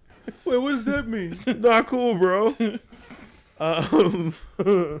 Wait, what does that mean? Not cool, bro.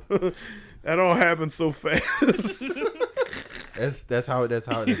 That all happened so fast. That's how it is.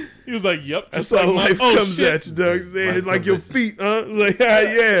 He was like, "Yep." That's how life comes at you, Doug. It's like your feet, huh? Like,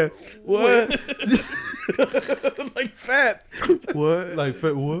 yeah. What? Like fat. What? Like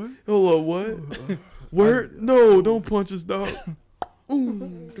fat what? Hold on, what? Word? No, don't punch his dog. Oh,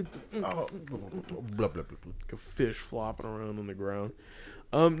 blah, blah, blah, blah. Like a fish flopping around on the ground.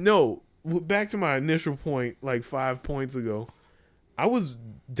 No, back to my initial point, like 5 points ago. I was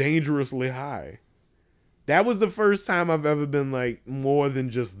dangerously high. That was the first time I've ever been like more than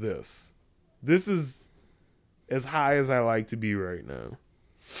just this. This is as high as I like to be right now.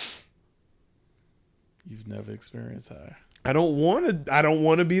 You've never experienced high. I don't want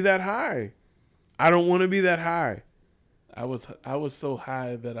to be that high. I don't want to be that high. I was so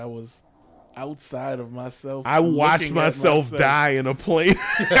high that I was outside of myself. I watched looking at myself die in a plane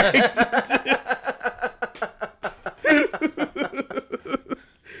accident.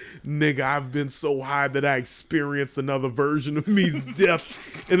 Nigga, I've been so high that I experienced another version of me's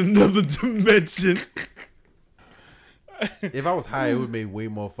death in another dimension. If I was high, it would make way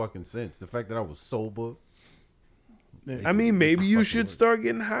more fucking sense. The fact that I was sober. I mean, maybe you should start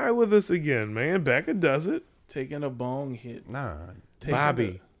getting high with us again, man. Becca does it. Taking a bong hit. Nah.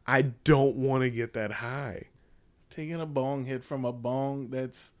 Bobby, I don't want to get that high. Taking a bong hit from a bong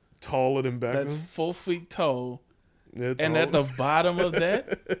that's taller than Becca. That's 4 feet tall. It's and all- at the bottom of that,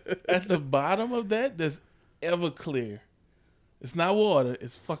 there's Everclear. It's not water.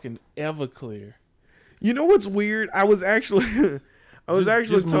 It's fucking Everclear. You know what's weird? I was actually Just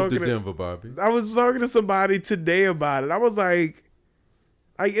talking move to Denver, Bobby. I was talking to somebody today about it. I was like,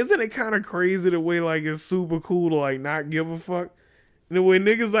 isn't it kind of crazy the way like it's super cool to like not give a fuck? And the way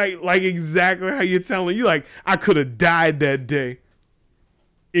niggas like exactly how you're telling you like I could have died that day.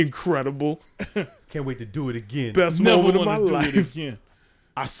 Incredible. Can't wait to do it again. Best Never moment of my wanna do life. it again.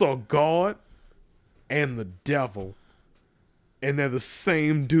 I saw God and the devil, and they're the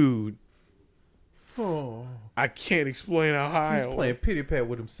same dude. Oh. I can't explain how high He's I was. playing pity pat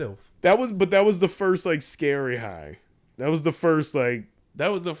with himself. That was the first like scary high. That was the first like.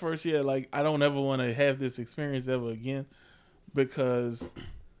 That was the first year. Like I don't ever want to have this experience ever again, because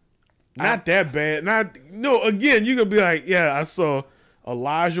Not that bad. Again, you're gonna be like, yeah, I saw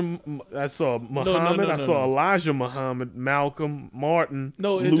Elijah. I saw Muhammad. I saw Elijah Muhammad, Malcolm, Martin.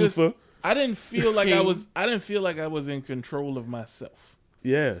 No, it Luther. just I didn't feel like I King. was. I didn't feel like I was in control of myself.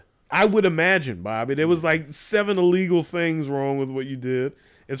 Yeah, I would imagine, Bobby. There was like 7 illegal things wrong with what you did.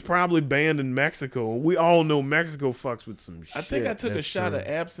 It's probably banned in Mexico. We all know Mexico fucks with some shit. I think I took a That's shot true. of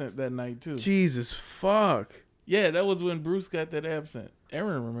absinthe that night too. Jesus fuck. Yeah, that was when Bruce got that absinthe.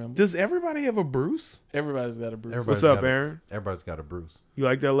 Aaron remember. Does everybody have a Bruce? Everybody's got a Bruce. Everybody's What's up, got a- Aaron? Everybody's got a Bruce. You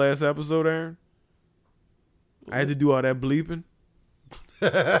like that last episode, Aaron? I had to do all that bleeping.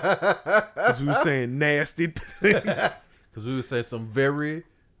 Because we were saying nasty things. Because we would say some very,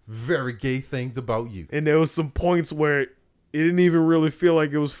 very gay things about you. And there was some points where it didn't even really feel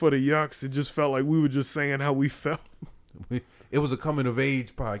like it was for the yucks. It just felt like we were just saying how we felt. It was a coming of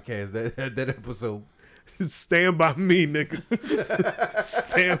age podcast, that episode. Stand by me, nigga.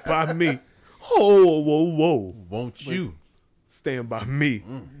 Stand by me. Oh, whoa, whoa. Won't you? Stand by me.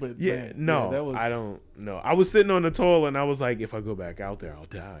 But Yeah, man, no, that was, I don't know. I was sitting on the toilet and I was like, if I go back out there, I'll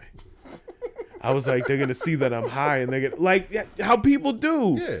die. I was like, they're going to see that I'm high and they're going to, like, how people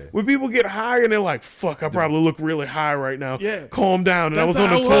do. Yeah. When people get high and they're like, fuck, I probably look really high right now. Yeah. Calm down. And I That's was on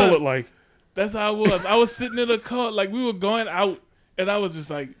how the I toilet was. like, That's how I was. I was sitting in the car, like we were going out, and I was just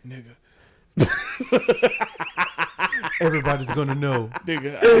like, nigga, Everybody's gonna know.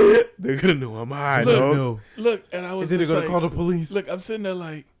 nigga. they're going to know I'm high, Look, dog. No. Look, and I was And then they're just gonna like, call the police. look, I'm sitting there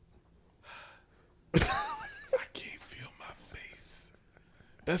like, I can't feel my face.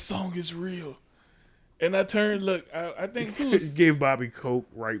 That song is real. And I turned, look, I think who He was, gave Bobby Coke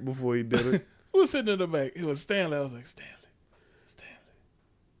right before he did it. who was sitting in the back? It was Stanley. I was like, Stanley.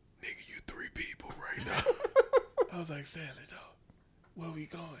 Nigga, you 3 people right now. I was like, Stanley, dog, where we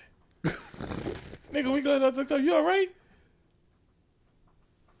going? Nigga, we going out to the club. You all right?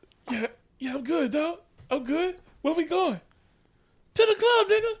 Yeah, I'm good, dog. I'm good. Where we going? To the club,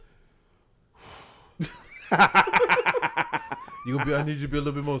 nigga. I need you to be a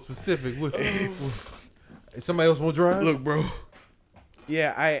little bit more specific. Somebody else want to drive? Look, bro.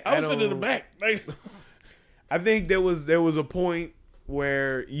 Yeah, I was sitting in the back. Like, I think there was a point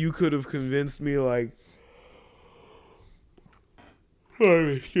where you could have convinced me like,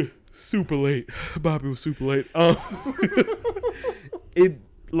 super late. Bobby was super late. It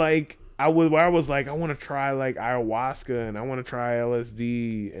like I was like I want to try like ayahuasca and I want to try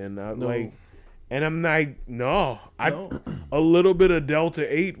LSD and like, and I'm like no. A little bit of Delta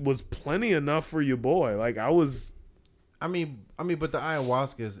 8 was plenty enough for your boy. Like I mean, but the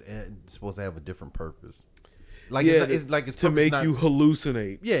ayahuasca is supposed to have a different purpose. Like yeah, it's to purpose make not- you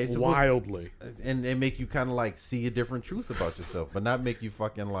hallucinate. Yeah, it's supposed- wildly and make you kind of like see a different truth about yourself, but not make you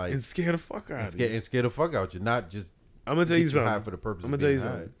fucking like and scare the fuck out of you. and scare the fuck out you. Not just I'm gonna tell you Get you high something. for the purpose I'm of gonna tell you being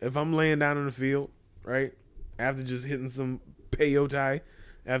high. something. If I'm laying down in the field, right, after just hitting some peyote,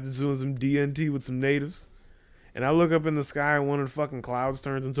 after doing some DNT with some natives, and I look up in the sky and one of the fucking clouds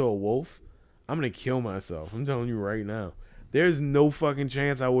turns into a wolf, I'm gonna kill myself. I'm telling you right now. There's no fucking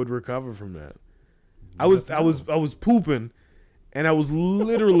chance I would recover from that. I was pooping, and I was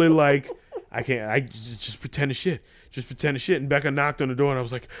literally like, I can't. I just pretend to shit. Just pretend to shit. And Becca knocked on the door, and I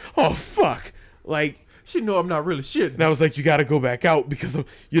was like, oh fuck, like. She know I'm not really shitting. And I was like, you gotta go back out because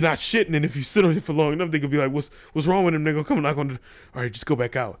you're not shitting, and if you sit on it for long enough, they could be like, what's wrong with him? They gonna come knock on the. All right, just go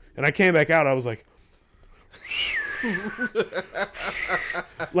back out. And I came back out. I was like,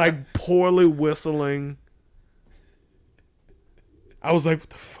 like poorly whistling. I was like, what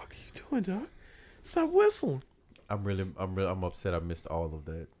the fuck are you doing, dog? Stop whistling. I'm upset I missed all of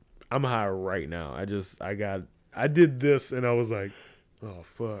that. I'm high right now. I did this and I was like, oh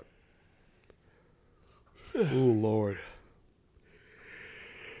fuck. Oh Lord.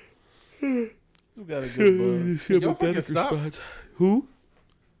 You got a good buzz. Y'all fucking stop. Who?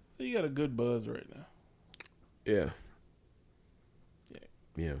 So you got a good buzz right now. Yeah.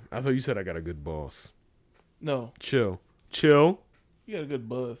 Yeah. I thought you said I got a good boss. No, Chill. you got a good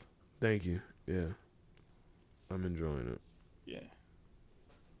buzz. Thank you. Yeah. I'm enjoying it. Yeah.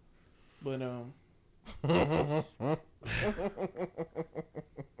 But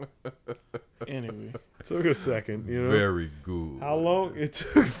anyway, Took a second, you know. Very good. How long? It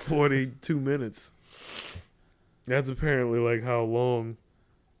took 42 minutes. That's apparently like how long.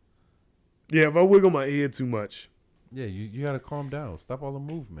 Yeah, if I wiggle my head too much. Yeah, you gotta calm down. Stop all the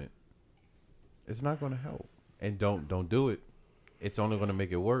movement. It's not gonna help. And don't do it. It's only gonna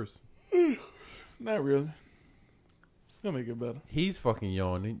make it worse. not really. It's gonna make it better. He's fucking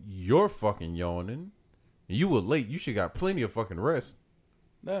yawning. You're fucking yawning. You were late. You should got plenty of fucking rest.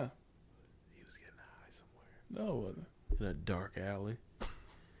 Nah, He was getting high somewhere. no, it wasn't. In a dark alley.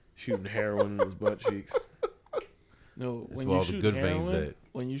 Shooting heroin in his butt cheeks. No, That's where all the good veins at.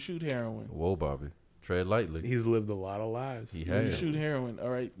 when you shoot heroin, Whoa, Bobby. Tread lightly. He's lived a lot of lives. He when you has. shoot heroin, all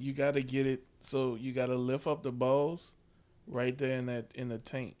right, you gotta get it. So you gotta lift up the balls, right there in the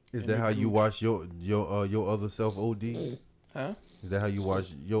tank. Is in that the how you gooch. watch your other self OD? Huh? Is that how you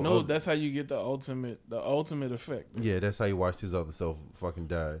watch your? No, other- that's how you get the ultimate effect. Yeah, that's how you watched his other self fucking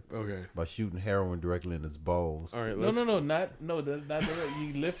die Okay. by shooting heroin directly in his balls. All right. No, not the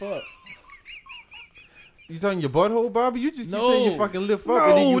you lift up. You talking your butthole, Bobby? You just keep No. saying you fucking lift up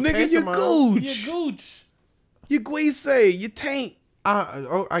and then you nigga, your pantomime. Your gooch. Your guise, your taint,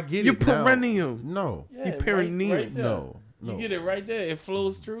 I get your it now. perineum. No, Yeah, Your perineum. right there. no. You get it right there. It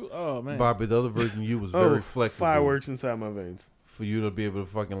flows through. Oh man. Bobby, the other version of you was very flexible. Fireworks inside my veins. For you to be able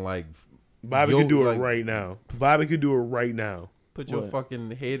to fucking like Bobby Yo, could do it like- right now. Bobby could do it right now. put your What?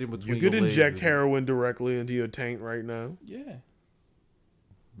 fucking head in between You could your legs inject and- heroin directly into your taint right now. Yeah.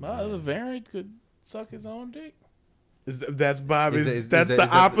 My other variant could suck his own dick. That's Bobby's. Is that's that- the is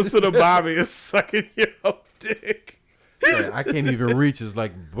that- opposite of Bobby is sucking your own dick. Yeah, I can't even reach. It's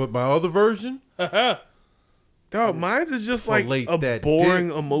like, but my other version, Dog, mine's is just like Fillet a that boring,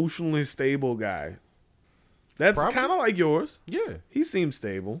 dick. emotionally stable guy. That's Probably. kind of like yours. yeah, He seems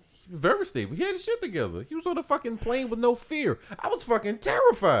stable. very stable. He had his shit together. He was on a fucking plane with no fear. I was fucking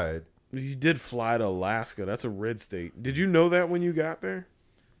terrified. You did fly to Alaska. That's a red state. Did you know that when you got there?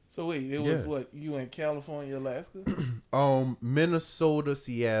 So wait, it was Yeah. what, you in California, Alaska? Minnesota,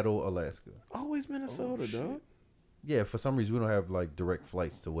 Seattle, Alaska. Always Minnesota, dog. Yeah, for some reason we don't have like direct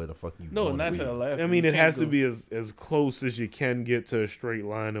flights to where the fuck you. No, going not be. to Alaska. I mean, You it can't has to go- be as close as you can get to a straight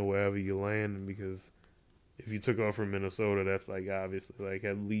line or wherever you land, because if you took off from Minnesota, that's like obviously like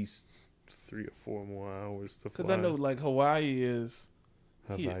at least 3 or 4 more hours to fly. Because I know like Hawaii is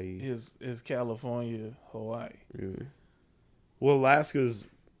Hawaii. is California, Hawaii. Really? Well, Alaska's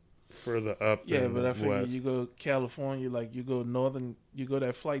further up. Yeah, than but I figure west. you go California, like you go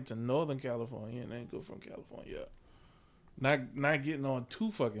that flight to Northern California and then go from California up. Not getting on 2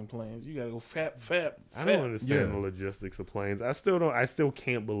 fucking planes. You gotta go fap. I don't understand Yeah. the logistics of planes. I still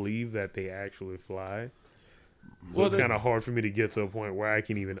can't believe that they actually fly. So Well, it's the- kind of hard for me to get to a point where I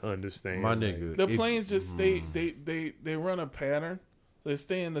can even understand. My like, nigga. The if- planes just stay. They run a pattern, so they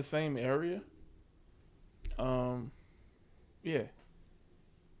stay in the same area. Yeah.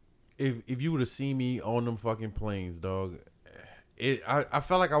 If you would have seen me on them fucking planes, dog, I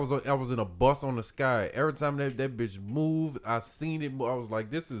felt like I was in a bus on the sky. Every time that bitch moved, I seen it. I was like,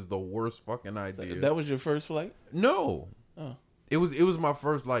 this is the worst fucking idea. That was your first flight? No, Oh. it was my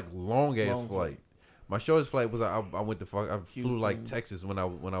first like long ass Long flight. flight. My shortest flight was I went to I flew like Houston. Texas when I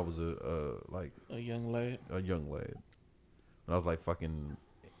was like A young lad. a young lad. When I was like fucking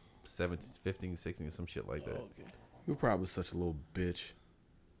 17, 15, 16, some shit like that. Oh, okay. You're probably such a little bitch.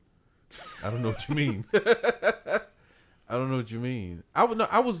 I don't know what you mean. I don't know what you mean. I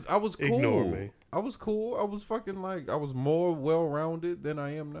was cool. Ignore me. I was cool. I was fucking like I was more well rounded than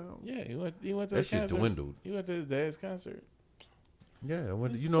I am now. Yeah, he went to That the shit concert. dwindled. He went to his dad's concert. Yeah, I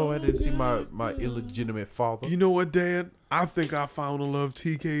went. It's You know, I didn't see my so my good. illegitimate father. You know what, Dad? I think I found a love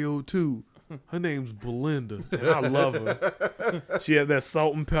TKO too. Her name's Belinda, and I love her. She had that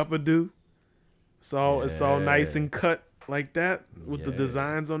salt and pepper do. It's all nice and cut like that with the Yeah.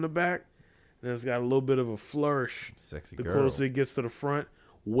 designs on the back. And it's got a little bit of a flourish. Sexy The girl. closer it gets to the front,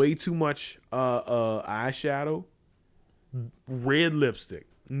 way too much eyeshadow, red lipstick,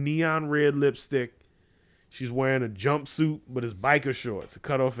 neon red lipstick. She's wearing a jumpsuit, but it's biker shorts,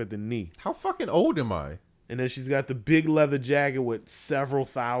 cut off at the knee. How fucking old am I? And then she's got the big leather jacket with several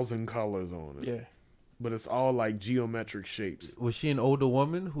thousand colors on it. Yeah. But it's all like geometric shapes. Was she an older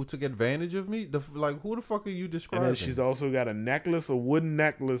woman who took advantage of me? Like, who the fuck are you And describing? then she's also got a necklace, a wooden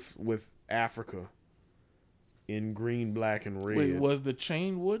necklace with Africa in green, black, and red. Wait, was the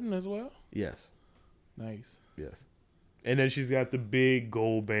chain wooden as well? Yes. Nice. Yes. And then she's got the big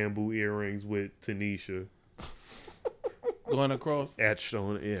gold bamboo earrings with Tanisha Going across. etched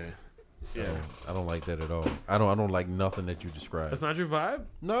on it. Yeah. Yeah. I don't like that at all. I don't like nothing that you described. That's not your vibe?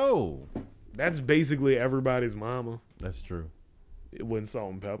 No. That's basically everybody's mama That's true. when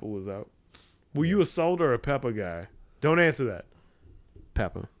Salt and Pepper was out. Were you a salt or a pepper guy? Don't answer that.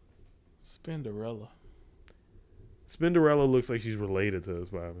 Pepper. Spinderella. Spinderella looks like she's related to us,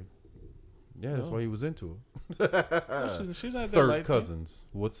 Bobby. Yeah, that's No. why he was into her. No, she's not that Third light-skinned. cousins.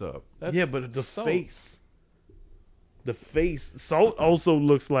 What's up? That's Yeah, but the Salt. face. The face. Salt also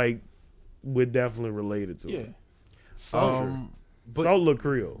looks like we're definitely related to Yeah. her. Salt. But Salt look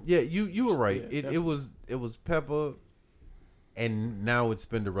Creole. yeah, you were right. Yeah, It was Pepper, and now it's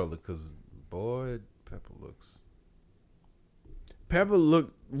Spinderella because boy, Pepper looks. Pepper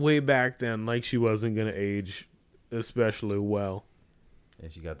looked way back then like she wasn't gonna age especially well.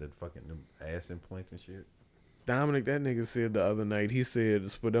 And she got that fucking them ass implants and shit. Dominic, that nigga said the other night, he said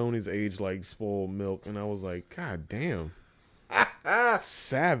Spadoni's age like spoiled milk, and I was like, God damn.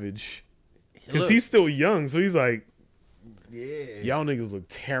 Savage. Because Look. he's still young, so he's like, Yeah. y'all niggas look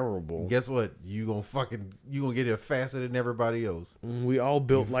terrible. Guess what? You gonna get here faster than everybody else. We all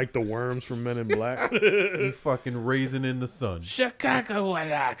built like the worms from Men in Black. You fucking raising in the sun. Chicago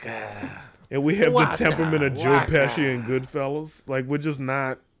Walaka. And we have Waka, the temperament of Joe waka. Pesci and Goodfellas. Like, we're just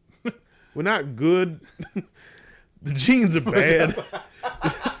not, we're not good. The genes are bad.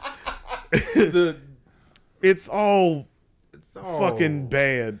 It's all fucking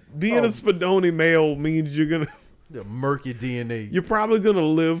bad. Being a Spadoni male means you're gonna, the murky DNA. you're probably gonna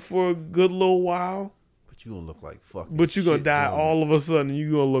live for a good little while, But you gonna look like fucking. but you're gonna shit, die don't you? all of a sudden.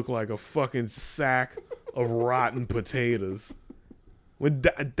 You're gonna look like a fucking sack of rotten potatoes. When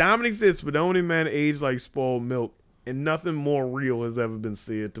Dominic said Spadoni man aged like spoiled milk, and nothing more real has ever been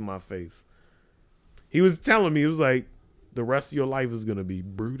said to my face. He was telling me, he was like, the rest of your life is gonna be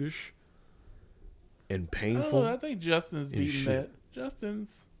brutish and I painful. think Justin's And beating shit. that.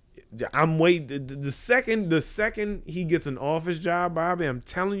 Justin's. I'm waiting. The second he gets an office job, Bobby, I'm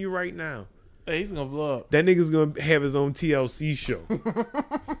telling you right now, Hey, he's gonna blow up. that nigga's gonna have his own TLC show.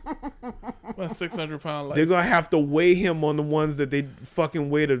 What 600-pound life. They're gonna have to weigh him on the ones that they fucking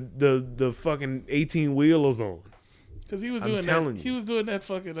weigh the fucking 18 wheelers on. Because he was I'm doing telling that. you. He was doing that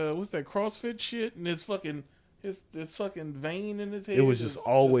fucking what's that CrossFit shit and his fucking his fucking vein in his head. It was just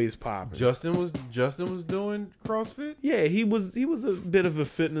always popping. Justin was doing CrossFit. Yeah, he was a bit of a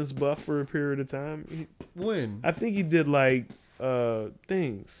fitness buff for a period of time. When? I think he did like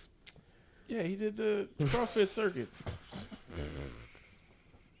things. Yeah, he did the CrossFit circuits.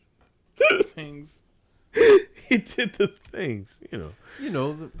 Things. He did the things, you know. You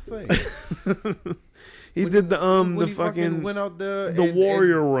know the thing. He did the When the he fucking went out there. the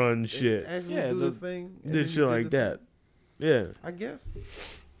warrior run shit. Actually Yeah, do the- the thing. and Did then shit do like the that. thing. Yeah. I guess.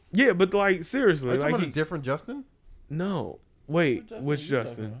 Yeah, but like seriously, Are you talking like about a different Justin? no. Wait, What which you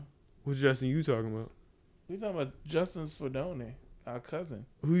Justin? talking about? Which Justin you talking about? We talking about Justin Spadoni, our cousin.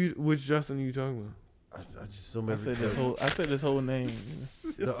 Which Justin are you talking about? I just so I many. said his whole name.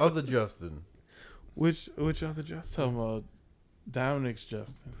 The other Justin. Which other Justin? Talking about Dominic's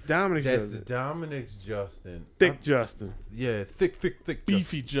Justin. Dominic's That's Justin. Dominic's Justin. Thick Justin. Yeah, thick Justin.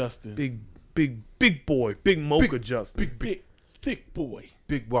 Beefy Justin. Big boy. Big mocha Justin. Big thick boy.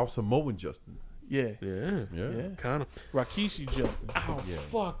 Big Wop Samoan Justin. Yeah. Yeah. Yeah. Kind of. Rakishi Justin. Oh, Yeah.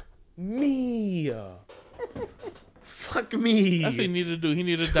 fuck me. Fuck me. That's what he needed to do. He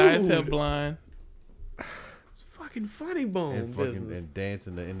needed to dye his hair Dude. blind. It's fucking funny bone And fucking business. and dance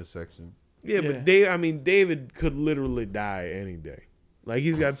in the intersection. Yeah, but David could literally die any day. Like,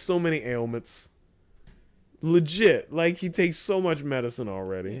 he's got so many ailments. Legit. Like, he takes so much medicine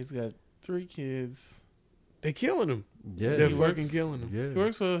already. He's got 3 kids. They're killing him. Yeah, They're he fucking killing him. Yeah, He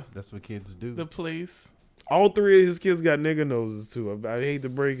works for that's what kids do. the place. All 3 of his kids got nigga noses, too. I hate to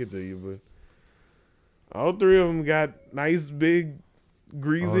break it to you, but all 3 of them got nice, big,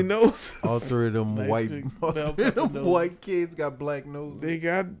 greasy noses. All 3 of them Nice white, big all bell 3 of them pepper nose. white kids got black noses.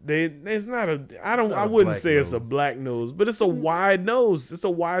 It's not a, I not a wouldn't black say it's a nose. black nose, but it's a wide nose. It's a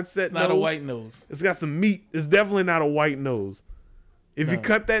wide set It's nose. not a white nose. It's got some meat. It's definitely not a white nose. If you No.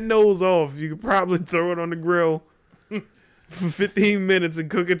 cut that nose off, you could probably throw it on the grill for 15 minutes and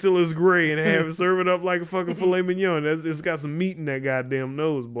cook it till it's gray and have it, serve it up like a fucking filet mignon. It's got some meat in that goddamn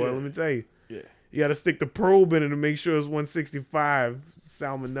nose, boy. Yeah. Let me tell you. Yeah. You got to stick the probe in it to make sure it's 165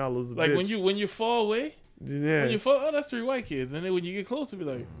 salmonellas. Like when you fall away, yeah, when you fall, oh, that's 3 white kids, and then when you get closer, be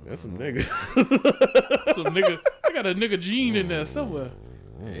like, that's some niggas. some nigga, I got a nigga gene in there somewhere.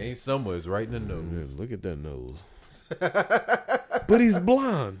 It ain't somewhere. It's right in the nose. Look at that nose. But he's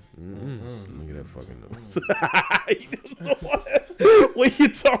blonde. Look at that fucking nose. When you're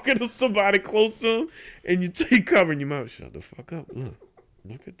talking to somebody close to him and you take covering your mouth, shut the fuck up. Look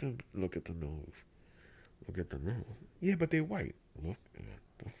at the nose. Look at the nose. Yeah, but they're white. Look at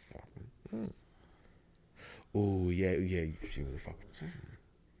the fucking nose. Oh yeah. You see what the fucking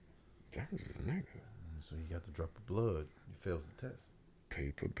that was his nigga. So he got the drop of blood. He fails the test.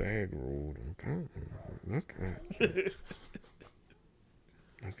 Paper bag rolled. Okay. Look at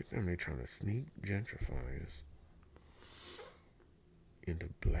them. They trying to sneak gentrifiers into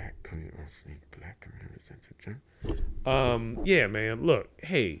black communities. Sneak black communities into yeah, man. Look,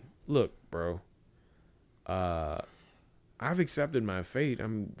 bro. I've accepted my fate.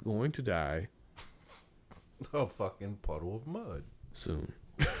 I'm going to die A fucking puddle of mud. soon.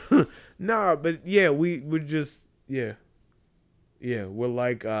 Nah, but yeah, we're just yeah, we're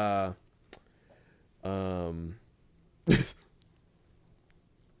like we're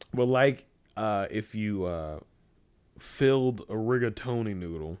like if you filled a rigatoni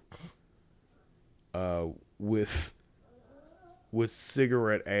noodle with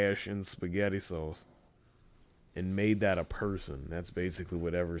cigarette ash and spaghetti sauce and made that a person. That's basically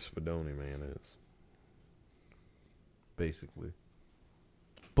whatever Spadoni Man is. Basically.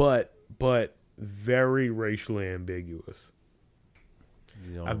 But very racially ambiguous.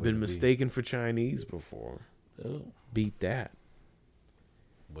 The only I've way been to be mistaken for Chinese before. Oh. Beat that.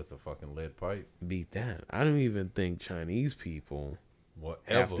 with a fucking lead pipe. Beat that. I don't even think Chinese people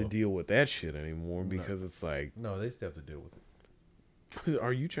Whatever. have to deal with that shit anymore because it's like, No, they still have to deal with it.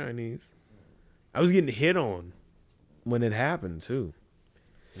 are you Chinese? I was getting hit on when it happened too.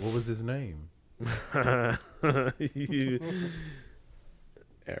 What was his name?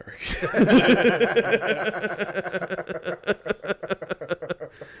 Eric.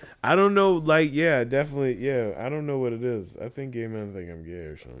 I don't know, like, yeah, definitely, yeah. I don't know what it is. I think gay men think I'm gay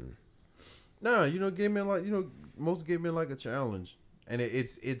or something. Nah, gay men like, most gay men like a challenge, and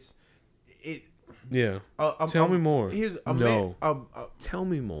it's Yeah. Tell me more. Here's a No. man. Tell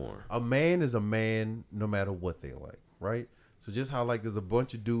me more. A man is a man no matter what they like, right? So just how like there's a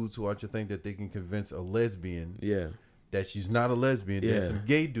bunch of dudes who out you think that they can convince a lesbian Yeah. that she's not a lesbian. Yeah. There's some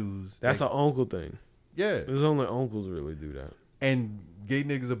gay dudes. That's an uncle thing. Yeah. There's only uncles really do that. And gay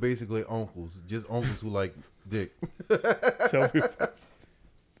niggas are basically uncles, just uncles who like dick. Tell me.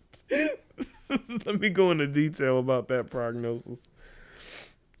 Let me go into detail about that prognosis.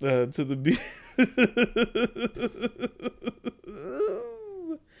 To the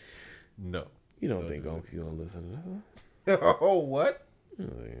No. You don't think Uncle gonna listen to that? Oh, what? You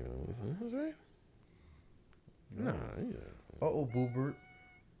don't think he gonna listen to that, right? Nah, Uh-oh, Boobert.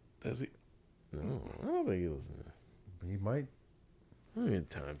 Does he? no, I don't think he listens to that. He might. I need a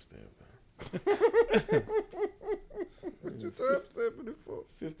timestamp. What's your timestamp it for?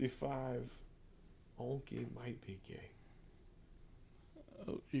 55. Uncle might be gay.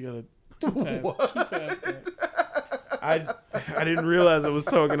 Oh, you got a two times that. I didn't realize I was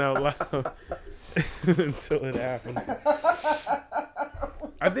talking out loud until it happened.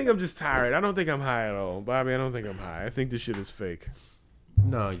 I think I'm just tired. I don't think I'm high at all, Bobby. I don't think I'm high. I think this shit is fake.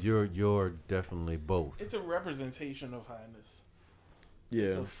 No, you're definitely both. It's a representation of highness.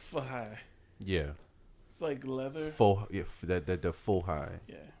 Yeah. It's a high. Yeah. It's like leather. Full. Yeah. That the full high.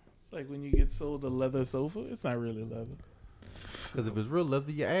 Yeah. It's like when you get sold a leather sofa. It's not really leather. Because if it's real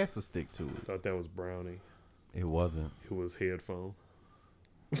leather, your ass will stick to it. Thought that was Brownie. It wasn't. It was headphone.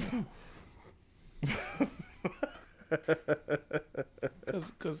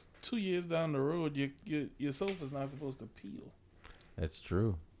 Because 2 years down the road, your sofa's not supposed to peel. That's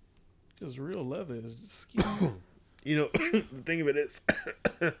true. Because real leather is just skin. You know, the thing of it is,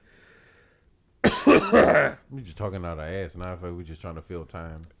 We just talking out our ass, and I feel like we just trying to fill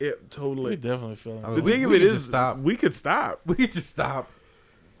time. it We totally. definitely feel I it. mean, The thing of we it could is, just stop. we could stop. We could just stop,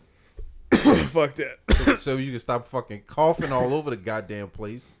 Fuck that. so you can stop fucking coughing all over the goddamn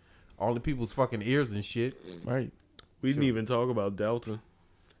place, all the people's fucking ears and shit. Right. We didn't even talk about Delta.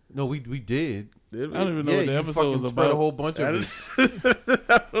 No, we did. Did we? I don't even know Yeah, what the you episode fucking was spread about. a whole bunch I of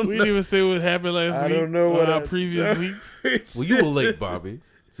it. don't We didn't even say what happened last I week. don't know or what our I- previous weeks. Well, you were late, Bobby.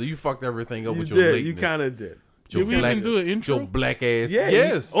 So you fucked everything up You with your did. lateness. You kind of did. Your Did we even do an intro? Your black ass. Yeah.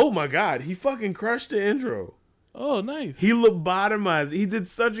 Yes. Oh my God, he fucking crushed the intro. Oh, nice. He lobotomized. He did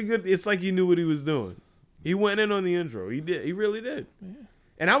such a good. It's like he knew what he was doing. He went in on the intro. He did. He really did. Yeah.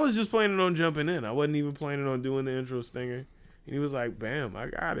 And I was just planning on jumping in. I wasn't even planning on doing the intro stinger. And he was like, "Bam, I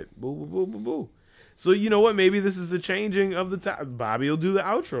got it. Boo, boo, boo, boo, boo." So you know what? Maybe this is a changing of the time. Bobby will do the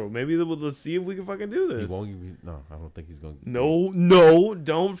outro. Maybe let's see if we can fucking do He this. won't even. No, I don't think he's gonna. No,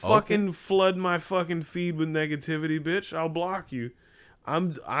 don't fucking flood my fucking feed with negativity, bitch. I'll block you.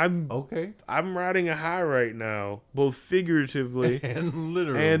 I'm Okay. I'm riding a high right now, both figuratively And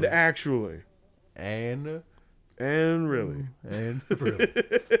literally. and actually. And And really.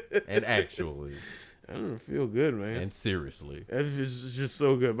 and actually. I don't feel good, man. And seriously. It's just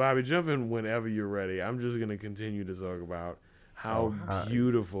so good. Bobby, jump in whenever you're ready. I'm just going to continue to talk about how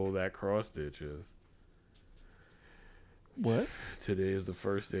beautiful that cross stitch is. What? Today is the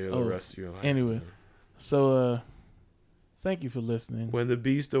first day of the Oh, rest of your life. anyway. So, thank you for listening. When the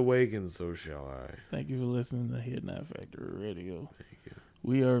beast awakens, so shall I. Thank you for listening to Hit Not Factory Radio. Thank you.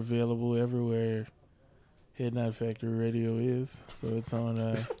 We are available everywhere Hit Not Factory Radio is. So it's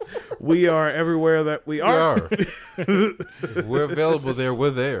on... We are everywhere that we are. If we're available there,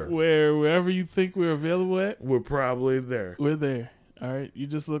 we're there. Wherever you think we're available at, We're probably there. we're there. All right? You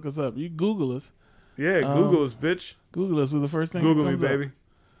just look us up. You Google us. Yeah, Google us, bitch. Google us with the first thing Google that me, comes up. baby.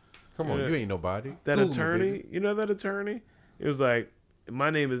 Come on, Yeah. you ain't nobody. That Google me, attorney, baby. you know that attorney? It was like, my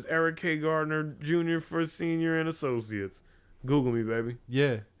name is Eric K. Gardner, Jr., First Senior, and Associates. Google me, baby.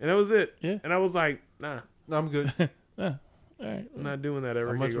 Yeah. And that was it. Yeah. And I was like, nah, No, I'm good. All right. I'm not doing that, I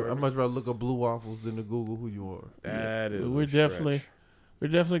Eric much, K. I Gardner. much rather look up Blue Waffles than to Google who you are. That is We're a definitely stretch. we're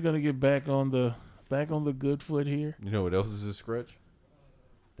definitely gonna get back on the good foot here. You know what else is a scratch?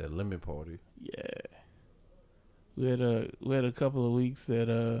 That lemon party. Yeah. We had a couple of weeks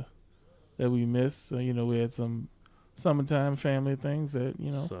that we missed. So, you know, we had some summertime family things that,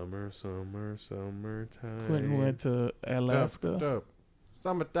 you know, Summertime. Quentin went to Alaska. Dup.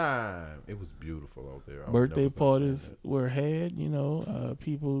 Summertime. It was beautiful out there. I would Birthday never stop parties saying were had, you know,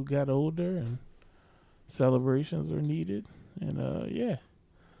 people got older and celebrations were needed. And yeah.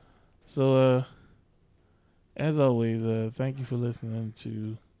 So as always, thank you for listening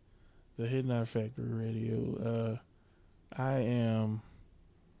to the Hit Not Factory Radio. I am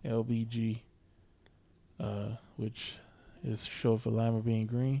LBG, which is short for Lima Bean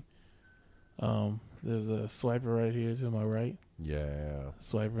Green. There's a swiper right here to my right. that. Yeah.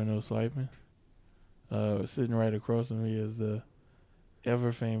 Swiper, no swiping. Sitting right across from me is the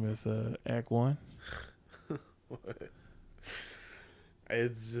ever famous Act One.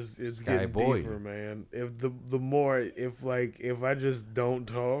 It's Sky getting Boy. deeper, man. If the more if I just don't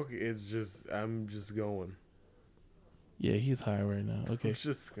talk, I'm just going. Yeah, he's high right now. Okay. I'm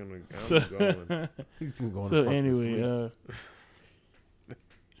just gonna So- going. He's gonna go on So and fuck to anyway,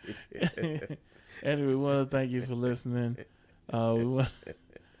 sleep. anyway, we want to thank you for listening. We want.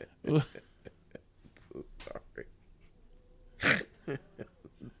 So sorry.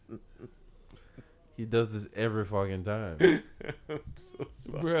 He does this every fucking time. I'm so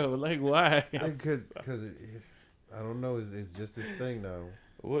sorry. Bro, like why? Because I don't know. It's just this thing now.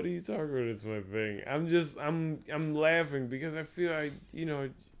 What are you talking about? It's my thing. I'm laughing because I feel like, you know,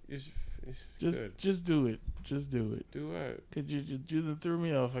 it's good. Just do it. Just do it. Do what? Could you done threw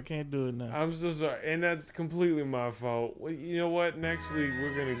me off? I can't do it now. I'm so sorry, and that's completely my fault. Well, you know what? Next week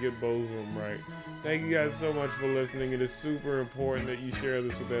we're gonna get both of them right. Thank you guys so much for listening. It is super important that you share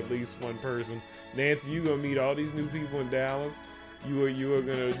this with at least one person. Nancy, you're gonna meet all these new people in Dallas. You are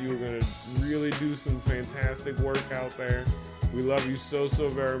gonna really do some fantastic work out there. We love you so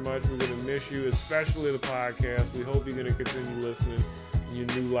very much. We're gonna miss you, especially the podcast. We hope you're gonna continue listening in your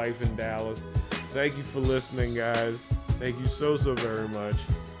new life in Dallas. Thank you for listening, guys. Thank you so very much.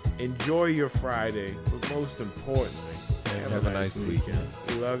 Enjoy your Friday, but most importantly, Have a nice weekend.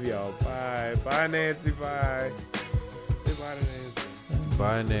 We love y'all. Bye. Bye, Nancy. Bye. Say bye to Nancy.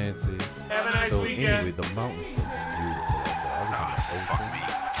 Bye, Nancy. Have a nice So weekend. anyway, the mountains look beautiful. I was in the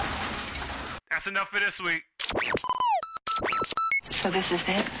ocean. That's enough for this week. So this is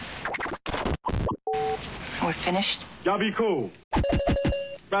it? Finished? Y'all be cool.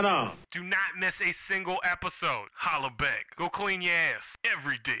 Right on. Do not miss a single episode. Holla back. Go clean your ass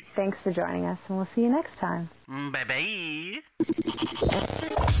every day. Thanks for joining us, and we'll see you next time. Bye-bye.